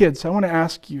 And kids, I want to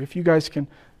ask you if you guys can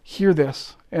hear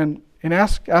this and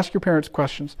ask your parents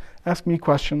questions. Ask me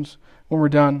questions when we're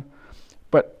done.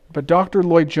 But Dr.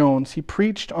 Lloyd-Jones, he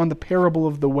preached on the parable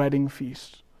of the wedding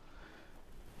feast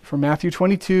from Matthew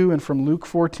 22 and from Luke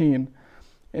 14.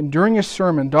 And during his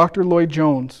sermon, Martyn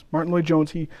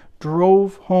Lloyd-Jones, he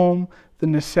drove home the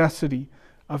necessity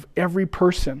of every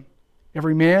person,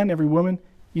 every man, every woman,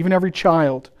 even every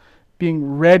child,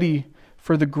 being ready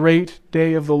for the great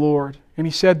day of the Lord. And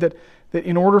he said that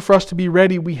in order for us to be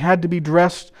ready, we had to be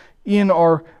dressed in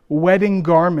our wedding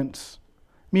garments,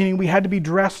 meaning we had to be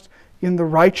dressed in the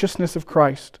righteousness of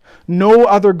Christ. No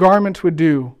other garment would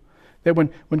do. That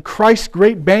when Christ's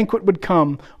great banquet would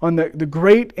come on the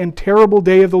great and terrible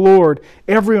day of the Lord,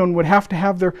 everyone would have to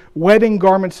have their wedding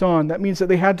garments on. That means that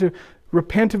they had to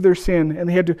repent of their sin and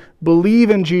they had to believe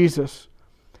in Jesus.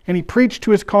 And he preached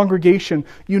to his congregation,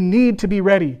 you need to be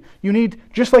ready. You need,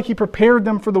 just like he prepared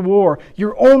them for the war,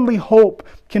 your only hope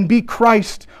can be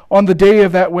Christ on the day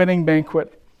of that wedding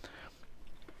banquet.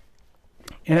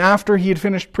 And after he had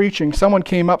finished preaching, someone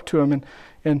came up to him,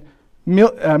 and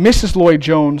Mrs.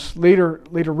 Lloyd-Jones later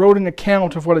wrote an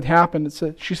account of what had happened.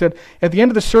 She said, at the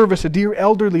end of the service, a dear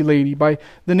elderly lady by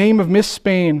the name of Miss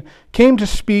Spain came to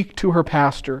speak to her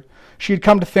pastor. She had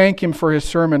come to thank him for his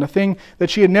sermon, a thing that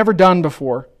she had never done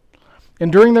before.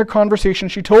 And during their conversation,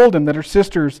 she told him that her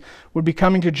sisters would be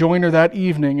coming to join her that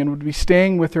evening and would be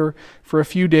staying with her for a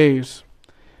few days.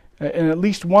 And at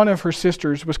least one of her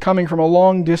sisters was coming from a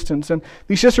long distance. And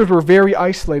these sisters were very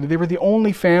isolated. They were the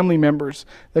only family members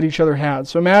that each other had.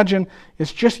 So imagine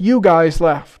it's just you guys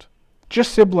left,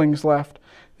 just siblings left.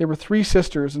 There were 3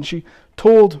 sisters, and she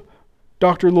told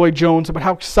Dr. Lloyd-Jones about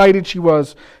how excited she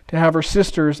was to have her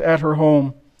sisters at her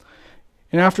home.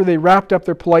 And after they wrapped up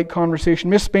their polite conversation,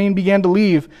 Miss Spain began to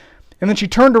leave. And then she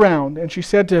turned around and she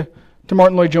said to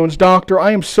Martyn Lloyd-Jones, Doctor,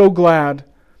 I am so glad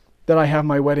that I have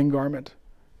my wedding garment.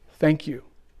 Thank you.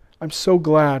 I'm so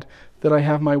glad that I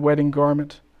have my wedding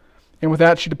garment. And with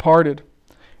that, she departed.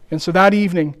 And so that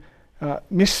evening,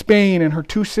 Miss Spain and her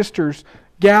 2 sisters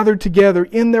gathered together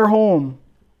in their home.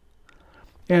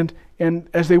 And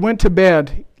as they went to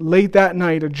bed late that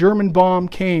night, a German bomb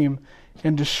came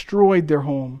and destroyed their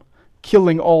home,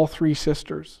 killing all 3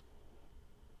 sisters.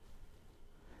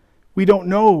 We don't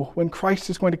know when Christ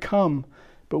is going to come,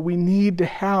 but we need to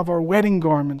have our wedding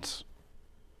garments.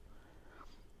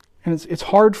 And it's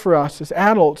hard for us as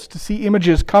adults to see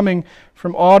images coming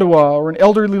from Ottawa or an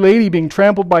elderly lady being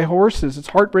trampled by horses. It's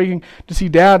heartbreaking to see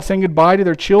dads saying goodbye to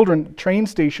their children at train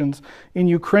stations in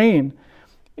Ukraine.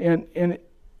 And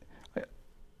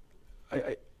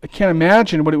I can't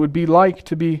imagine what it would be like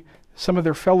to be some of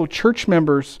their fellow church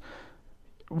members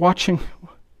watching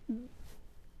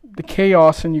the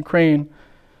chaos in Ukraine.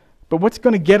 But what's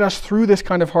going to get us through this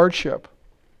kind of hardship?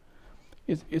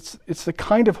 It's the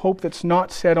kind of hope that's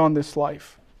not set on this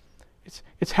life.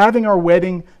 It's having our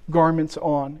wedding garments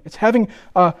on. It's having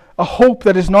a hope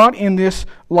that is not in this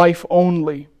life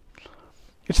only.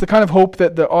 It's the kind of hope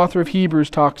that the author of Hebrews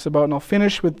talks about, and I'll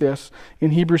finish with this.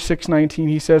 In Hebrews 6:19,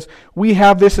 he says, we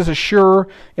have this as a sure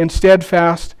and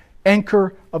steadfast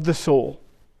anchor of the soul.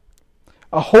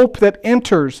 A hope that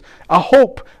enters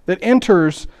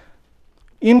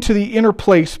into the inner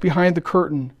place behind the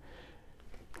curtain,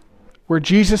 where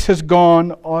Jesus has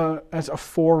gone as a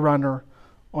forerunner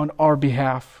on our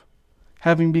behalf,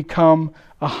 having become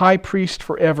a high priest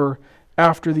forever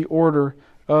after the order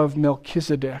of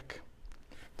Melchizedek.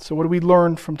 So what do we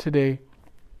learn from today?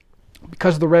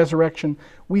 Because of the resurrection,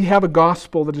 we have a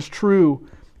gospel that is true.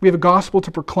 We have a gospel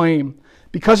to proclaim.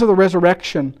 Because of the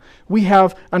resurrection, we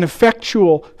have an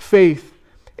effectual faith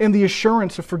in the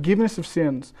assurance of forgiveness of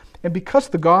sins. And because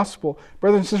of the gospel,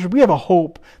 brothers and sisters, we have a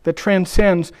hope that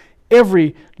transcends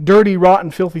every dirty, rotten,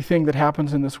 filthy thing that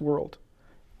happens in this world.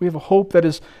 We have a hope that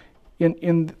is,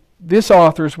 in this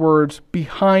author's words,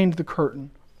 behind the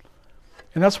curtain.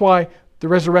 And that's why the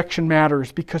resurrection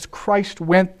matters, because Christ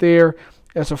went there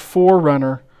as a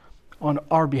forerunner on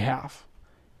our behalf.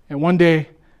 And one day,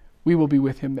 we will be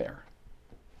with him there.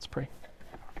 Let's pray.